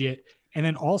like legit. And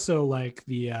then also like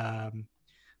the, I don't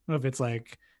know if it's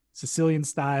like Sicilian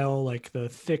style, like the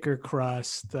thicker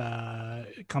crust,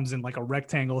 it comes in like a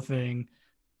rectangle thing.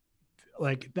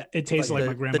 Like it tastes like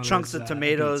my grandmother's. The chunks of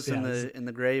tomatoes pizza. in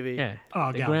the gravy. yeah,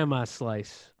 Oh the god, grandma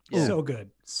slice. Yeah. So good.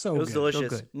 So It was good. delicious.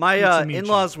 So good. My Pizza Michi.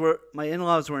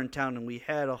 in-laws were in town, and we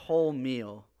had a whole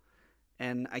meal.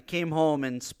 And I came home,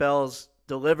 and Spells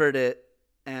delivered it,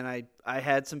 and I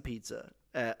had some pizza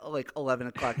at like 11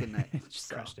 o'clock at night. Just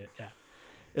So, crushed it. Yeah.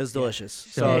 it was delicious.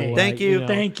 So, So thank you. know,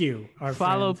 Thank you. Our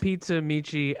Follow friend. Pizza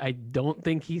Michi. I don't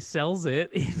think he sells it.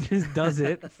 He just does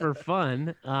it for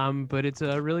fun. But it's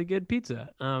a really good pizza.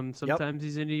 Sometimes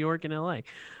he's in New York and LA.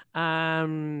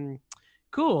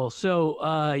 Cool.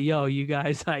 So, you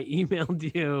guys, I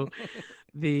emailed you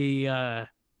the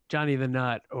Johnny the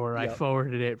Nut, or I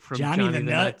forwarded it from Johnny the Nut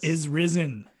Nuts. is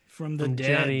risen from the From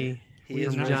dead. Johnny. He We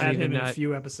is have not Johnny had the him in a Nut.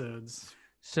 few episodes.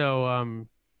 So,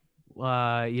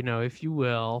 if you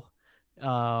will,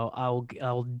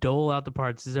 I'll dole out the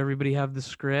parts. Does everybody have the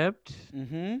script?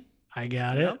 Mm-hmm. I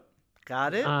got Yep. it.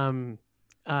 Got it.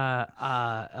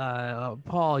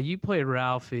 Paul, you played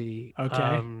Ralphie.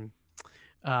 Okay.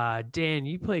 Dan,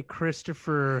 you play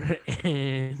Christopher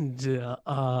and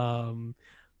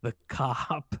the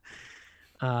cop.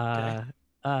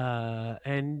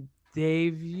 And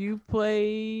Dave, you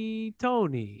play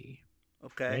Tony.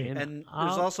 Okay. and And there's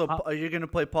I'll- also, are you going to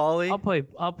play Paulie?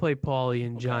 I'll play Paulie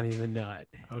and Johnny the Nut.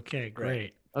 Okay,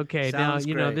 great. Okay, Sounds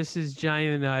now great. this is Johnny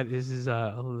the Nut. This is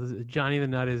Johnny the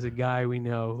Nut is a guy we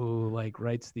know who like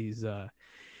writes these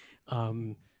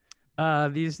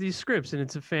scripts, and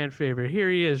it's a fan favorite. Here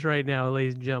he is right now,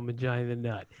 ladies and gentlemen, Johnny the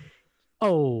Nut.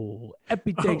 Oh,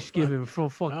 happy Thanksgiving for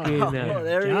fucking. Oh,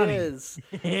 there Johnny. he is.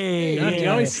 Hey, God, you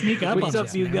always sneak up What's on up,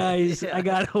 us, you man. guys? Yeah. I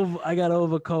got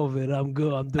over COVID. I'm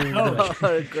good. I'm doing good.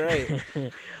 Oh, great.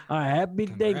 All right, happy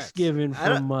Congrats. Thanksgiving I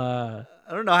don't- from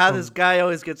I don't know how this guy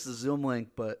always gets the Zoom link,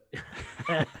 but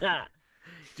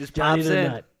just Johnny pops the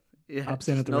in. Nut. Yeah, Pops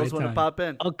in just at the knows right when to time. pop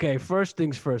in. Okay, first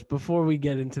things first. Before we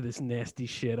get into this nasty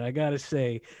shit, I gotta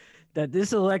say that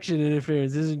this election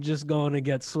interference isn't just going to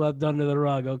get swept under the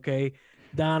rug. Okay,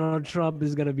 Donald Trump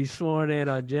is gonna be sworn in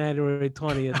on January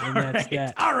 20th, and that's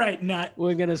that. All right, Nut.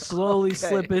 We're gonna slowly Okay.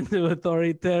 slip into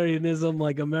authoritarianism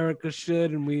like America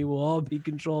should, and we will all be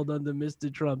controlled under Mr.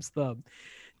 Trump's thumb.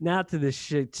 Now to the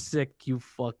shit sick, you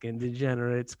fucking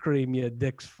degenerates, cream your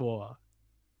dicks for.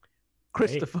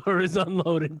 Christopher is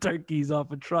unloading turkeys off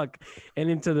a truck and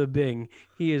into the Bing.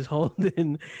 He is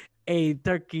holding a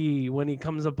turkey when he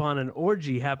comes upon an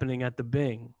orgy happening at the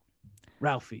Bing.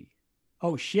 Ralphie.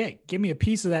 Oh shit! Give me a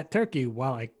piece of that turkey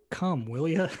while I come, will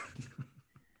you?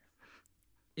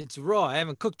 It's raw. I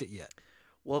haven't cooked it yet.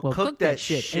 Well, Well, cook that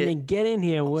shit. and then get in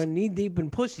here. We're knee deep in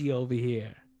pussy over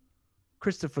here.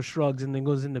 Christopher shrugs and then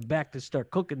goes in the back to start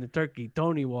cooking the turkey.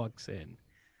 Tony walks in.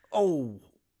 Oh,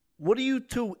 what are you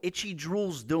two itchy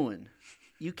drools doing?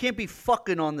 You can't be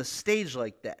fucking on the stage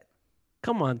like that.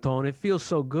 Come on, Tony. It feels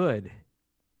so good.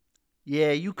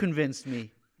 Yeah, you convinced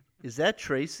me. Is that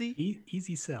Tracy?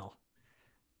 Easy sell.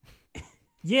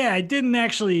 Yeah, I didn't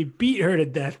actually beat her to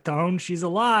death, Tone. She's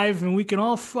alive, and we can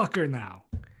all fuck her now.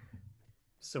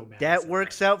 So mad. That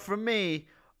works out for me.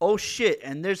 Oh shit,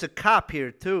 and there's a cop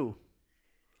here too.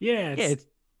 Yeah, Yeah, it's,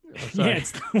 it's yeah,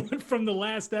 it's the one from the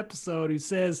last episode who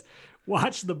says,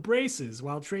 "Watch the braces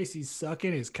while Tracy's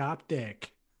sucking his cop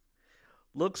dick."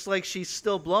 Looks like she's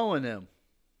still blowing him.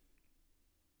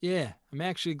 Yeah, I'm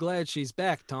actually glad she's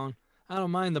back, Tone. I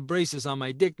don't mind the braces on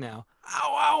my dick now.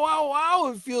 Ow, ow, ow,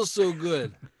 ow. It feels so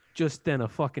good. Just then a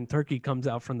fucking turkey comes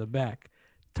out from the back.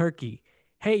 Turkey.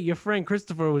 Hey, your friend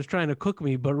Christopher was trying to cook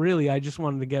me, but really I just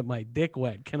wanted to get my dick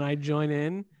wet. Can I join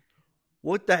in?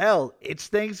 What the hell? It's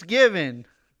Thanksgiving.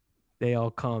 They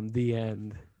all come. The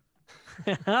end.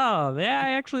 Oh, yeah, I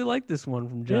actually like this one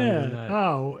from Johnny the Yeah. Nut.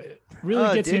 Oh, it really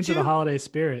Oh, gets did into you? the holiday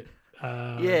spirit.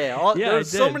 Yeah, yeah,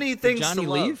 there's I so did. many Did things Johnny to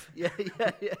love. leave? Yeah.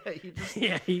 He just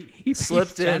Yeah, he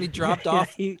slipped in. Johnny dropped yeah,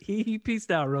 off. He pieced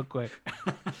out real quick.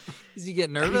 Does he get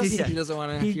nervous? Yeah. He doesn't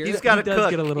want to He- hear He's it. got to does cook.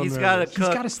 get a little He's got to nervous. cook.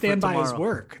 He's got to stand for by his tomorrow.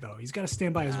 work, though. He's got to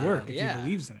stand by his work if yeah. he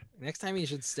believes in it. Next time he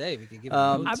should stay. We could give him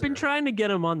Um, notes I've been or- trying to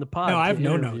get him on the pod. No, I have to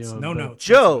no interview notes. him, No but- notes.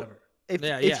 Joe, whatsoever. if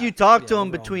Yeah, if yeah. you talk to Yeah, him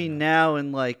overall, between no. now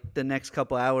and like the next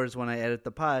couple hours when I edit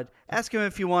the pod, ask him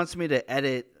if he wants me to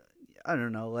edit. I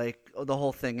don't know, like the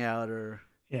whole thing out, or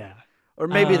Yeah.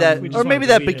 maybe We that, just or wanna maybe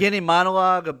that delete it. beginning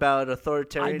monologue about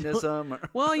authoritarianism. Or,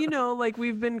 Well, like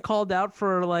we've been called out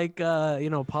for like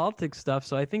politics stuff,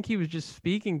 so I think he was just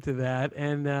speaking to that,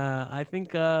 and I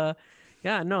think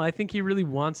I think he really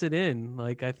wants it in.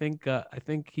 Like I think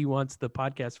he wants the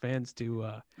podcast fans to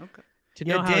okay. to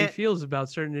Yeah, know how he Dan- feels about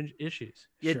certain issues.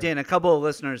 Yeah, Sure. Dan, a couple of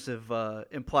listeners have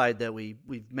implied that we've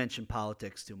mentioned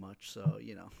politics too much. So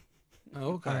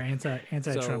Oh, okay. Our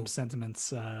anti-Trump So-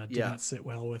 sentiments do Yeah. not sit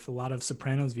well with a lot of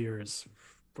Sopranos viewers.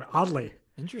 Oddly,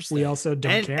 Interesting. we also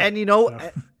don't and care. and you know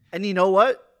so. and you know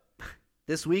what?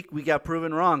 this week we got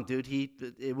proven wrong, dude.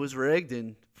 It was rigged,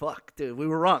 and fuck, dude, we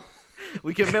were wrong.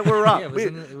 We can admit we're wrong.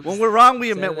 When we're wrong,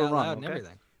 we admit we're wrong. And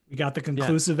everything. We got the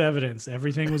conclusive evidence.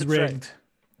 Everything was That's right. rigged.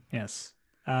 Yes.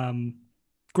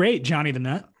 Great, Johnny the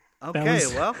Nut. Okay,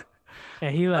 well, Yeah,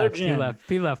 he left. Yeah.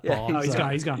 He left. Yeah, Paul. Oh, he's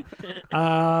gone. He's gone.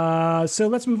 So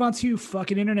let's move on to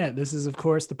fucking internet. This is, of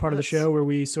course, the part of the show where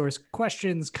we source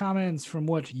questions, comments from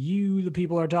what you, the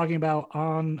people, are talking about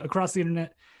across the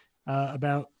internet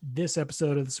about this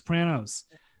episode of The Sopranos.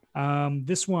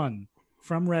 This one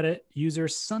from Reddit, user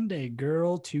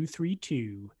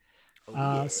SundayGirl232.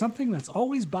 Something that's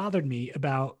always bothered me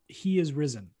about He Is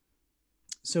Risen.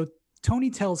 So Tony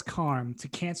tells Carm to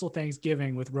cancel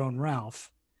Thanksgiving with Ro and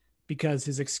Ralph because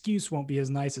his excuse won't be as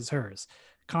nice as hers.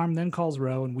 Carm then calls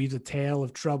Ro and weaves a tale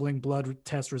of troubling blood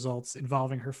test results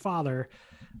involving her father.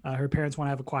 Her parents want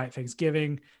to have a quiet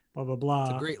Thanksgiving, blah, blah, blah.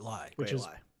 It's a great lie. Which is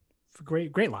lie.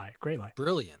 Great lie.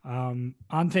 Brilliant.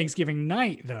 On Thanksgiving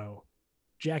night, though,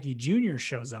 Jackie Jr.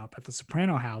 shows up at the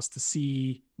Soprano house to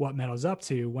see what Meadows up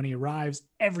to. When he arrives,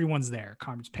 everyone's there.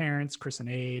 Carmen's parents, Chris and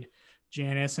Aide,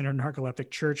 Janice and her narcoleptic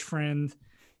church friend.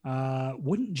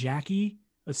 Wouldn't Jackie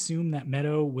assume that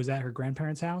Meadow was at her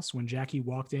grandparents' house when Jackie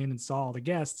walked in and saw all the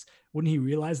guests? Wouldn't he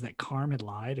realize that Carm had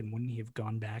lied, and wouldn't he have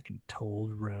gone back and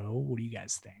told Ro? What do you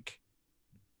guys think?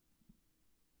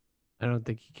 I don't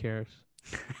think he cares.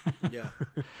 Yeah.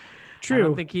 True. I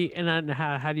don't think he. And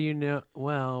how do you know?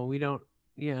 Well, we don't.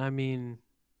 Yeah, I mean,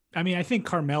 I think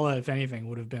Carmela, if anything,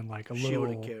 would have been like She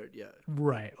would have cared, yeah.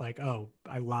 Right. Like, oh,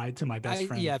 I lied to my best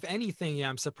friend. Yeah, if anything, yeah,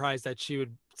 I'm surprised that she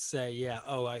would say, yeah,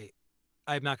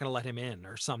 I'm not going to let him in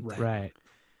or something. Right.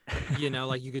 You know,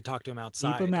 like you could talk to him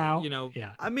outside. Keep him out. You know,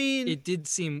 Yeah. I mean, it did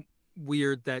seem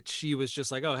weird that she was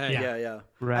just like, oh, hey. yeah.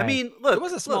 Right. I mean, look. It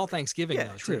was a small look, Thanksgiving, yeah,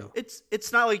 though, true. too.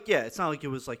 It's not like it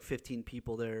was like 15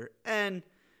 people there. And,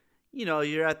 you know,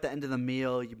 you're at the end of the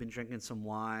meal, you've been drinking some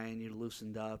wine, you're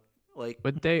loosened up. Like,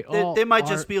 But they might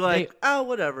just be like, oh,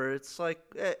 whatever. It's like,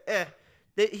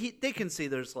 They can see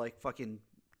there's like fucking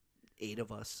 8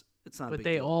 of us. It's not a But big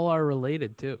they deal. all are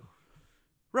related too.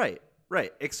 Right.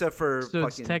 Except for So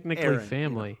it's fucking technically Aaron,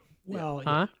 family. You know? Well,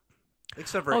 Huh?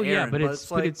 Except for Oh Aaron, yeah, but it's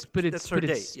that's her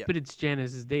date. Yeah. but it's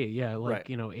Janice's date. Yeah, like Right.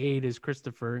 you know, Aide is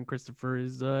Christopher and Christopher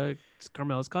is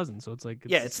Carmela's cousin. So it's like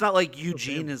It's not like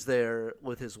Eugene is there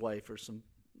with his wife or some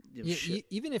shit.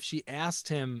 Even if she asked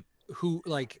him who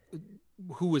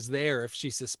was there, if she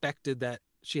suspected that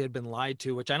she had been lied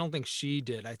to, which I don't think she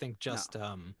did. I think just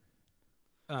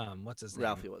what's his name?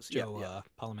 Ralphie was. Joe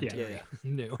Palmentary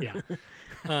knew. Yeah.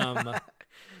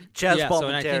 Chaz yeah, so,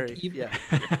 and I think Palmentary. even-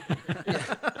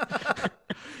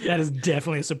 That is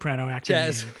definitely a Soprano actor.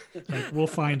 Chaz. name. Like, we'll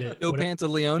find it. Joe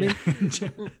Pantaleone.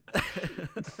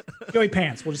 Joey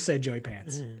Pants. We'll just say Joey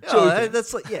Pants. Oh,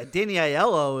 that's like Danny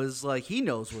Aiello is like he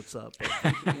knows what's up.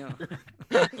 You know.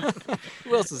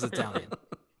 Who else is Italian?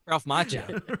 Ralph Macchio.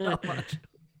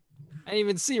 I didn't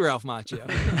even see Ralph Macchio.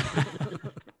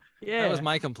 yeah. That was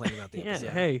my complaint about the Yeah. episode.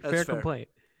 Hey, That's fair fair. complaint.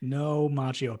 No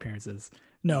Machio appearances.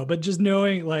 No, but just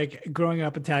knowing, like, growing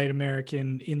up Italian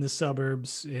American in the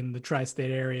suburbs in the tri-state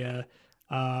area,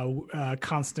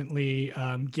 constantly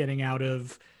getting out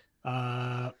of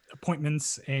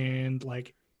appointments and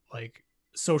like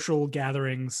social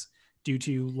gatherings due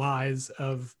to lies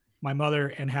of my mother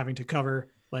and having to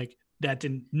cover, like, that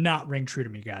did not ring true to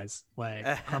me, guys.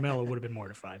 Like, Carmela would have been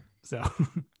mortified. So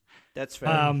That's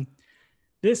fair.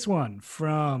 this one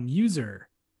from user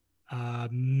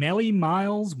Melly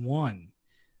Miles 1.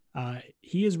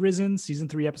 He Is Risen, season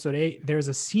 3, episode 8. There's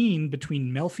a scene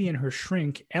between Melfi and her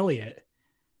shrink, Elliot,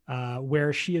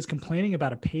 where she is complaining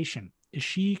about a patient. Is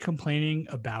she complaining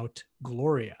about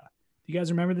Gloria? Do you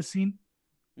guys remember this scene?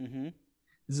 Mm-hmm.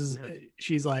 This is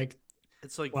she's like,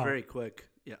 It's like well, very quick.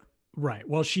 Yeah. right.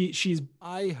 Well, she's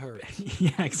I heard.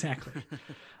 yeah, exactly.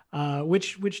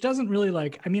 Which doesn't really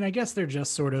like. I mean, I guess they're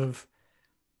just sort of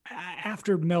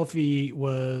after Melfi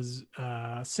was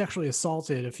sexually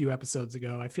assaulted a few episodes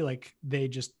ago. I feel like they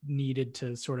just needed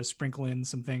to sort of sprinkle in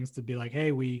some things to be like,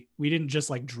 hey, we didn't just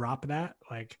like drop that,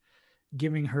 like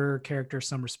giving her character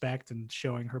some respect and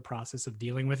showing her process of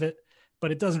dealing with it.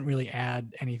 But it doesn't really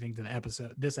add anything to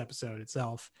this episode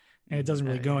itself, and it doesn't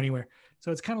really go anywhere.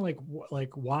 So it's kind of like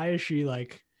why is she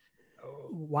like,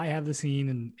 why have the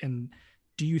scene? And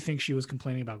do you think she was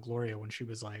complaining about Gloria when she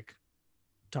was like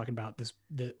talking about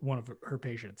one of her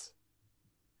patients?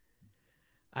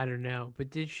 I don't know, but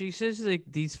did she says like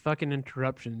these fucking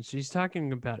interruptions? She's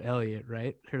talking about Elliot,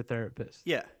 right? Her therapist.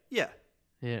 Yeah. Yeah,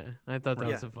 I thought that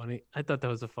was a funny. I thought that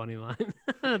was a funny line.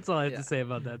 That's all I have to say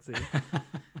about that scene.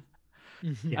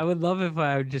 I would love if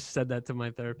I just said that to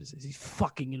my therapist. These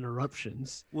fucking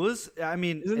interruptions.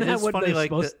 Isn't that what funny,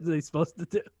 they're supposed to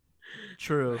do?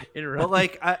 True.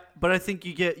 Interrupt. But I think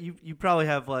you probably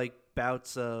have like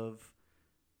bouts of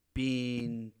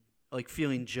being like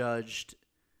feeling judged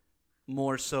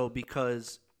more so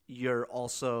because you're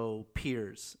also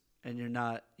peers and you're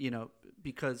not,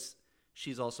 because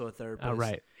she's also a therapist. Oh,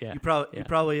 right. Yeah. You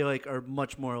probably like are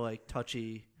much more like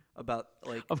touchy about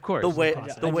like of course the way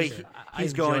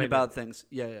he's going enjoyed about things.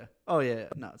 Yeah. Oh yeah.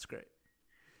 No, it's great.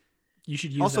 You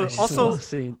should use also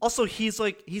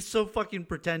he's so fucking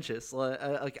pretentious. Sure.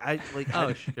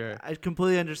 I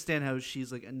completely understand how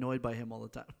she's like annoyed by him all the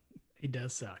time. He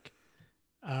does suck.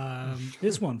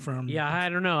 This one from I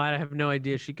don't know. I have no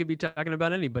idea. She could be talking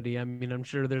about anybody. I mean, I'm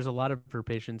sure there's a lot of her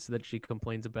patients that she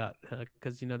complains about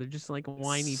because they're just like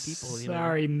whiny people.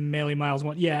 Sorry, Melly Miles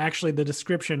one. Yeah, actually, the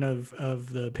description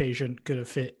of the patient could have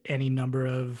fit any number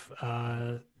of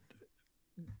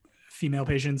female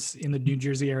patients in the New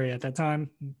Jersey area at that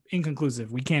time.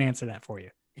 Inconclusive. We can't answer that for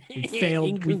you. We failed.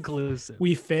 Inconclusive.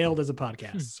 We failed as a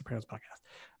podcast, Sopranos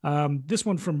podcast. This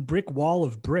one from Brick Wall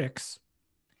of Bricks.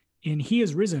 In He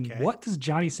Has Risen, What does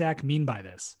Johnny Sack mean by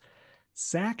this?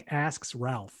 Sack asks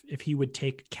Ralph if he would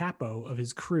take capo of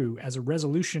his crew as a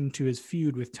resolution to his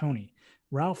feud with Tony.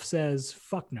 Ralph says,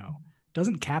 fuck no.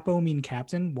 Doesn't capo mean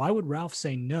captain? Why would Ralph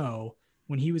say no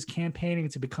when he was campaigning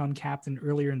to become captain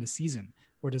earlier in the season?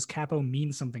 Or does capo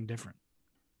mean something different?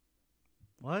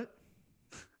 What?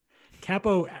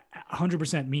 Capo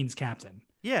 100% means captain.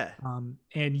 Yeah.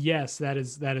 And yes, that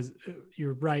is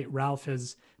you're right. Ralph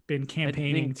has been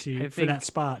campaigning for that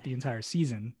spot the entire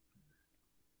season.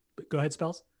 But go ahead,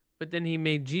 Spells. But then he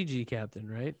made Gigi captain,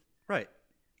 right? Right.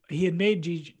 He had made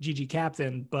Gigi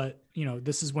captain, but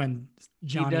this is when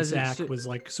Johnny Sack was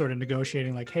like sort of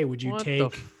negotiating, like, "Hey, would you take?"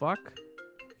 What the fuck?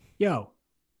 Yo.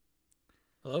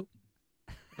 Hello.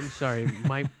 I'm sorry.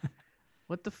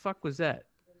 What the fuck was that?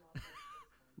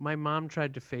 My mom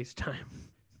tried to FaceTime.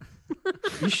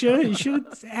 You should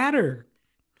add her.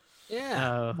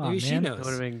 Yeah, maybe she knows. That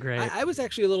would have been great. I was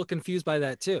actually a little confused by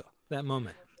that too. That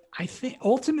moment. I think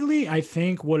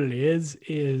what it is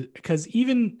because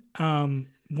even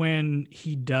when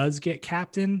he does get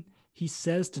captain, he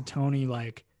says to Tony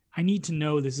like, "I need to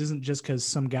know this isn't just because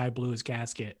some guy blew his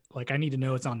gasket. Like, I need to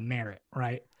know it's on merit,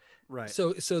 right?" Right.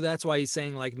 So that's why he's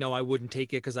saying like, "No, I wouldn't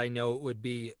take it because I know it would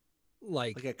be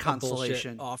like a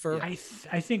consolation offer." Yeah.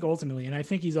 I think ultimately, and I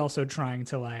think he's also trying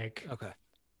to like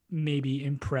maybe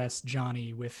impress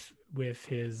Johnny with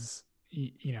his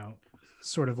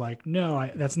sort of like,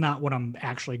 no, that's not what I'm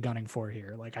actually gunning for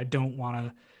here. Like, I don't want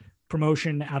a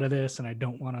promotion out of this, and I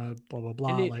don't want to blah blah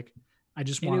blah. Like, I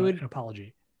just want an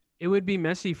apology. It would be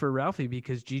messy for Ralphie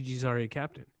because Gigi's already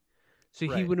captain,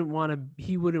 so he wouldn't want.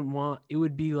 It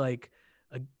would be like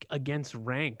against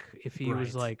rank if he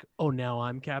was like, oh, now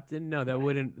I'm captain. No, that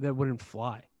wouldn't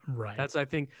fly. Right. That's, I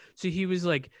think. So he was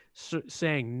like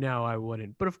saying, no, I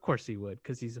wouldn't. But of course he would,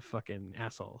 because he's a fucking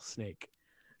asshole snake.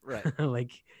 Right. Like,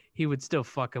 he would still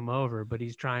fuck him over, but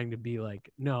he's trying to be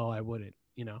like, no, I wouldn't,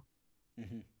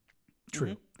 Mm-hmm.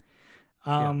 True.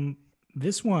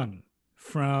 This one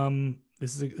from,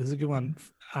 this is a good one,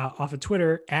 off of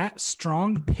Twitter,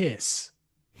 @StrongPiss.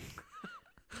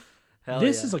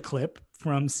 This is a clip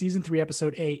from season 3,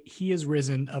 episode 8, He Has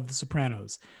Risen of The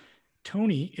Sopranos.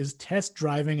 Tony is test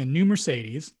driving a new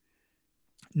Mercedes.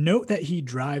 Note that he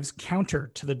drives counter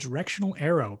to the directional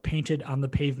arrow painted on the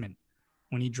pavement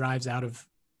when he drives out of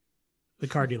the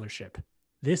car dealership.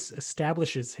 This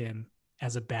establishes him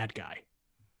as a bad guy.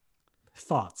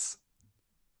 Thoughts?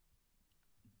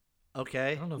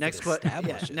 Okay. Next question.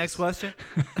 Yeah.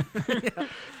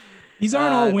 These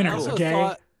aren't all winners,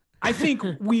 okay? I think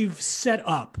we've set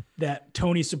up that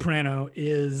Tony Soprano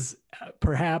is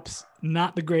perhaps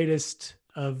not the greatest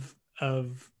of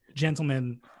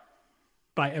gentlemen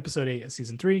by episode 8 of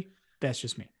season 3. That's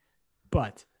just me.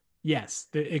 But yes,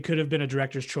 it could have been a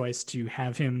director's choice to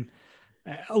have him,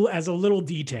 as a little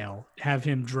detail, have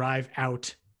him drive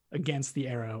out against the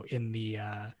arrow in the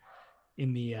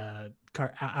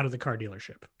car, out of the car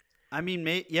dealership. I mean,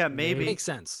 maybe makes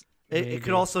sense. It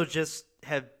could also just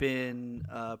have been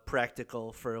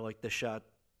practical for like the shot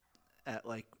at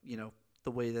like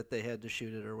the way that they had to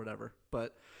shoot it or whatever.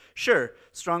 But sure,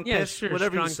 strong piss, sure,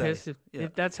 whatever strong you say. Piss.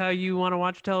 If that's how you want to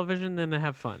watch television, then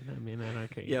have fun. I mean, I don't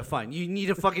care. Yeah, fine. You need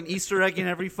a fucking Easter egg in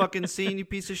every fucking scene, you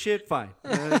piece of shit? Fine.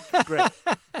 Great.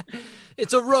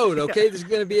 It's a road, okay? There's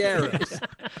going to be arrows.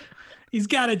 He's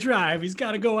got to drive. He's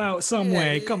got to go out some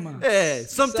way. Come on. Yeah,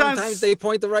 sometimes they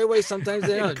point the right way. Sometimes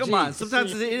they don't. Come on.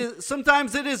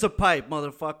 Sometimes it is a pipe,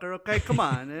 motherfucker. Okay, come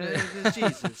on.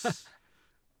 Jesus.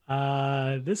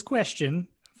 This question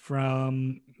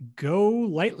from Go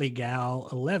Lightly Gal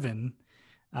 11.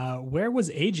 Where was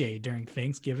AJ during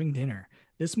Thanksgiving dinner?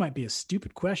 This might be a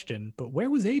stupid question, but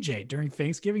where was AJ during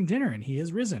Thanksgiving dinner? And he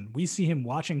has risen. We see him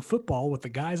watching football with the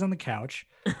guys on the couch,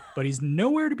 but he's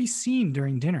nowhere to be seen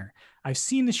during dinner. I've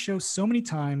seen this show so many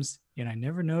times, and I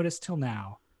never noticed till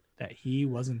now that he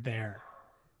wasn't there.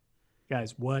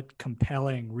 Guys, what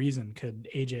compelling reason could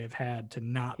AJ have had to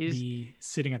not be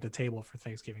sitting at the table for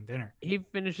Thanksgiving dinner? He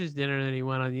finished his dinner and then he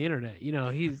went on the internet. You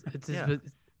know,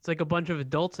 it's like a bunch of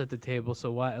adults at the table.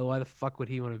 So why the fuck would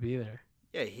he want to be there?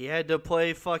 Yeah, he had to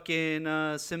play fucking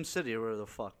SimCity or whatever the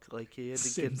fuck. Like, he had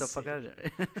to get the fuck out of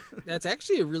there. That's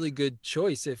actually a really good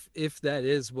choice if that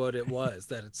is what it was.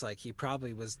 That it's like he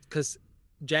probably was, because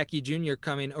Jackie Jr.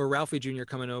 coming or Ralphie Jr.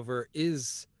 coming over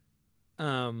is,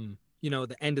 the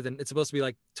end of it's supposed to be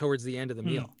like towards the end of the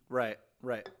meal. Right.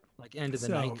 Like end of the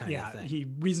night kind of thing. He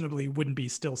reasonably wouldn't be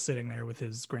still sitting there with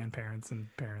his grandparents and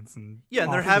parents and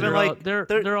and they're having like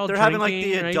they're all having like the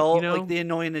drinking, adult, right? You know? like the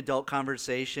annoying adult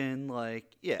conversation. Like,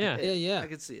 yeah. I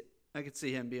could see it. I could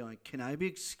see him being like, "Can I be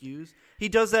excused?" He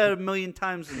does that a million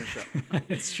times in the show.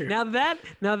 It's true. Now that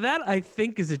I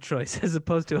think is a choice as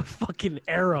opposed to a fucking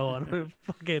arrow on a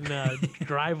fucking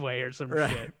driveway or some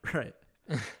shit. Right.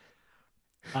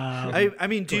 I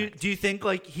mean, do you think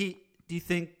like do you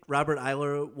think Robert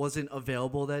Eiler wasn't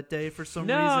available that day for some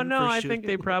reason? No, I think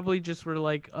they probably just were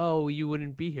like, "Oh, you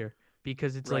wouldn't be here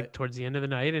because it's like towards the end of the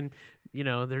night, and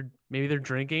they're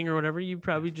drinking or whatever. You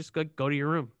probably just go to your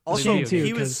room." Also,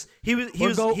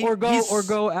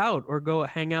 go out or go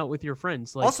hang out with your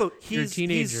friends. Like, also, you're a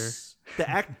teenager.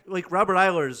 Like Robert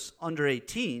Eiler's under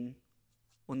 18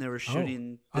 when they were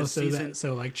shooting this season.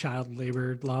 So like child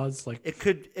labor laws, like it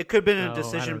could have been a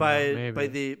decision by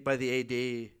maybe. the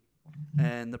AD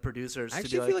and the producers. I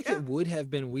actually feel like it would have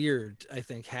been weird, I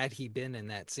think, had he been in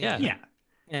that scene. Yeah.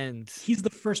 And he's the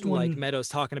first one. Like Meadows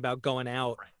talking about going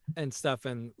out and stuff,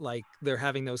 and like they're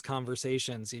having those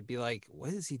conversations. He'd be like, "What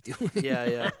is he doing?"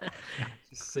 Yeah.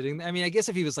 Just sitting there. I mean, I guess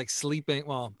if he was like sleeping,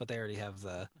 well, but they already have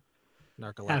the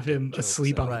narcoleptic. Have him joke,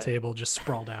 asleep so. on the table, just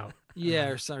sprawled out.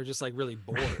 Yeah, or just like really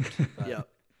bored. But. Yeah.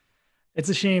 It's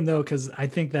a shame though, because I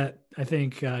think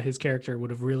his character would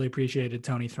have really appreciated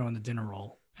Tony throwing the dinner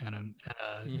roll. And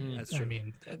That's true. I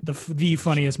mean, the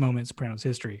funniest moment in Sopranos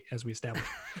history, as we established.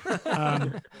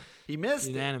 He missed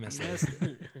unanimously.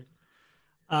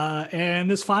 And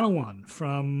this final one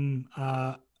from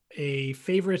a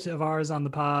favorite of ours on the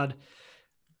pod.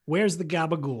 Where's the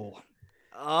Gabagool?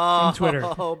 Oh, Twitter.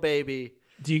 Oh, baby.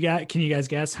 Can you guys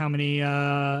guess how many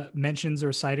mentions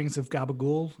or sightings of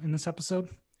Gabagool in this episode?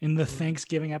 In the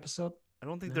Thanksgiving episode? I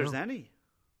don't think there's any.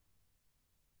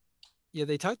 Yeah,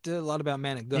 they talked a lot about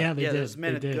man of gut. Yeah, they did. There's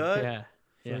man of gut. Yeah.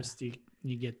 First, you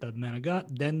get the man of gut,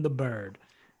 then the bird.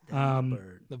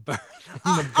 The bird.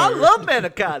 I love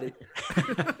manicotti.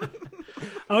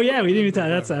 Oh yeah, we didn't even talk.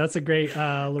 That's a great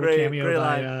little cameo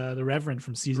by line. the Reverend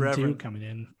from season 2 coming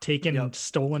in, taking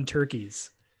stolen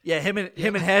turkeys. Yeah, him and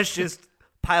Hesh just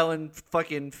piling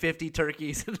fucking 50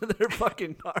 turkeys into their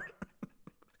fucking car.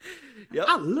 Yep.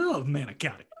 I love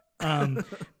manicotti.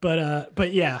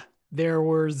 But yeah, there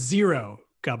were 0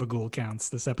 Gabagool counts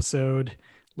this episode. A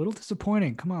little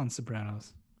disappointing. Come on,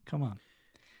 Sopranos. Come on.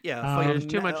 Yeah, there's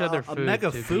too much other food. A mega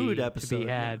to food be, episode to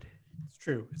be had. It's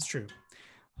true.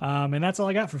 And that's all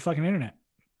I got for fucking internet.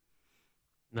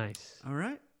 Nice. All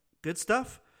right, good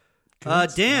stuff.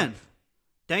 Good Dan, stuff.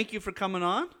 thank you for coming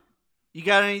on. You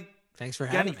got any? Thanks for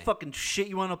Got having any me. fucking shit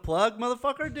you want to plug,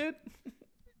 motherfucker, dude?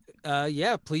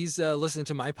 Yeah, please listen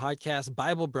to my podcast,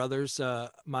 Bible Brothers.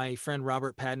 My friend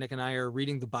Robert Padnick and I are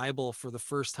reading the Bible for the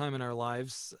first time in our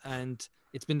lives, and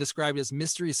it's been described as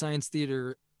mystery science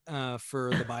theater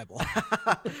for the Bible.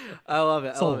 I love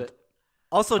it. I love it.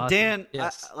 Also, Awesome. Dan,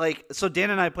 Yes. Dan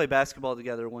and I play basketball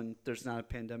together when there's not a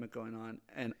pandemic going on,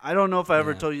 and I don't know if I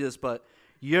ever told you this, but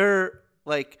your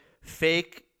like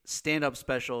fake stand-up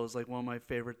special is like one of my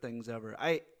favorite things ever.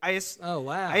 Oh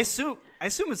wow! I assume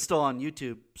it's still on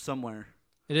YouTube somewhere.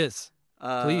 It is.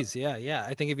 Please, yeah.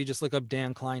 I think if you just look up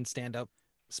Dan Klein stand-up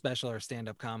special or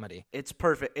stand-up comedy, it's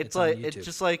perfect. It's on like YouTube. it's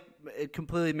just like it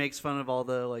completely makes fun of all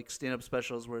the like stand-up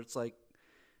specials where it's like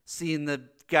seeing the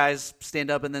guys stand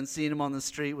up and then seeing them on the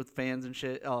street with fans and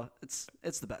shit. Oh, it's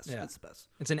the best. Yeah. It's the best.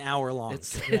 it's an hour long.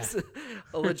 It's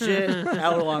a legit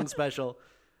hour-long special.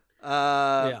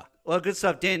 Well, good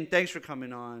stuff, Dan. Thanks for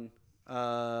coming on.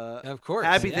 Of course.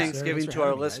 Happy Yeah. Thanksgiving Thanks to for our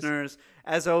having me, guys. listeners.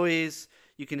 As always,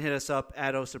 you can hit us up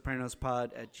at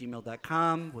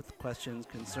osopranospod@gmail.com with questions,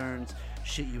 concerns,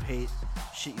 shit you hate,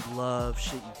 shit you love,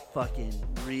 shit you fucking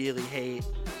really hate.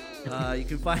 You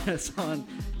can find us on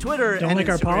Twitter. Don't and like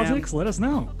our Instagram. politics? Let us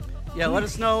know. Yeah, let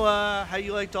us know how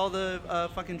you liked all the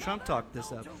fucking Trump talk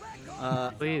this up.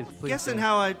 Please. I'm guessing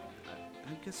how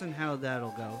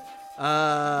that'll go.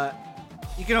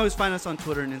 You can always find us on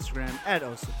Twitter and Instagram at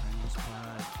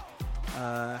OSopranospod.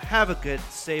 Have a good,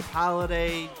 safe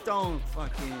holiday. Don't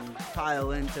fucking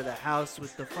pile into the house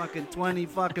with the fucking 20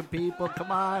 fucking people.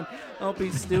 Come on. Don't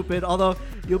be stupid. Although,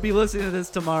 you'll be listening to this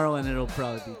tomorrow and it'll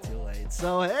probably be too late.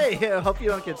 So, hey, I hope you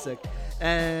don't get sick.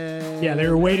 And Yeah, they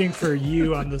were waiting for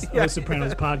you on the Los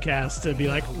Sopranos podcast to be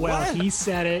like, well, he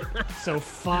said it, so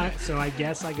fine. So I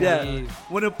guess I got to.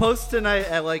 When it posts tonight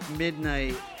at like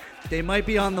midnight, they might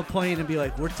be on the plane and be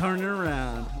like, we're turning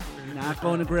around. We're not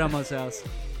going to grandma's house.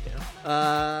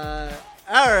 All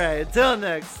right, until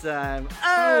next time.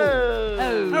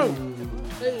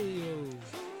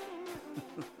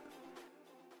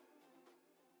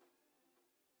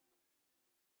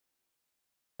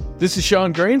 This is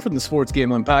Sean Green from the Sports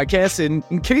Gambling Podcast, and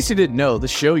in case you didn't know, the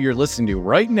show you're listening to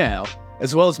right now,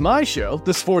 as well as my show,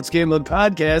 the Sports Gambling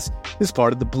Podcast, is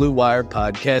part of the Blue Wire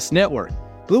Podcast Network.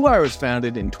 Blue Wire was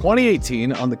founded in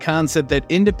 2018 on the concept that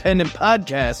independent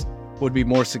podcasts would be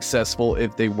more successful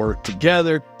if they worked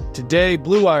together. Today,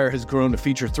 Blue Wire has grown to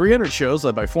feature 300 shows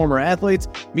led by former athletes,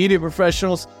 media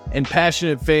professionals, and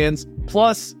passionate fans,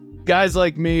 plus guys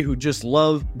like me who just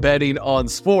love betting on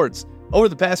sports. Over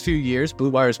the past few years, Blue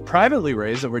Wire's privately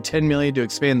raised over $10 million to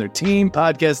expand their team,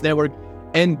 podcast network,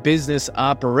 and business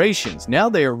operations. Now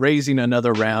they are raising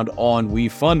another round on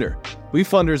WeFunder.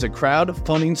 WeFunder is a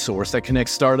crowdfunding source that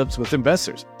connects startups with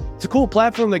investors. It's a cool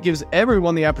platform that gives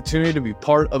everyone the opportunity to be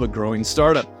part of a growing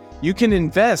startup. You can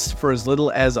invest for as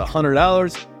little as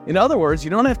 $100. In other words, you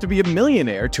don't have to be a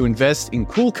millionaire to invest in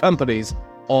cool companies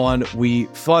on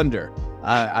WeFunder.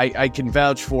 I can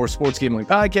vouch for Sports Gambling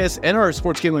Podcast and our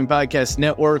Sports Gambling Podcast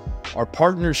Network. Our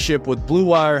partnership with Blue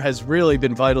Wire has really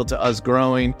been vital to us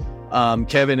growing.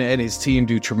 Kevin and his team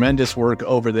do tremendous work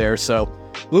over there. So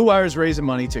Blue Wire is raising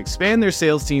money to expand their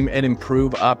sales team and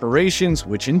improve operations,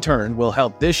 which in turn will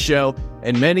help this show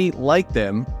and many like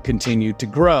them continue to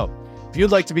grow. If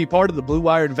you'd like to be part of the Blue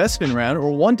Wire investment round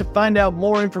or want to find out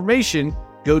more information,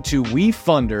 go to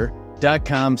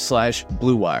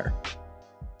wefunder.com/Blue Wire.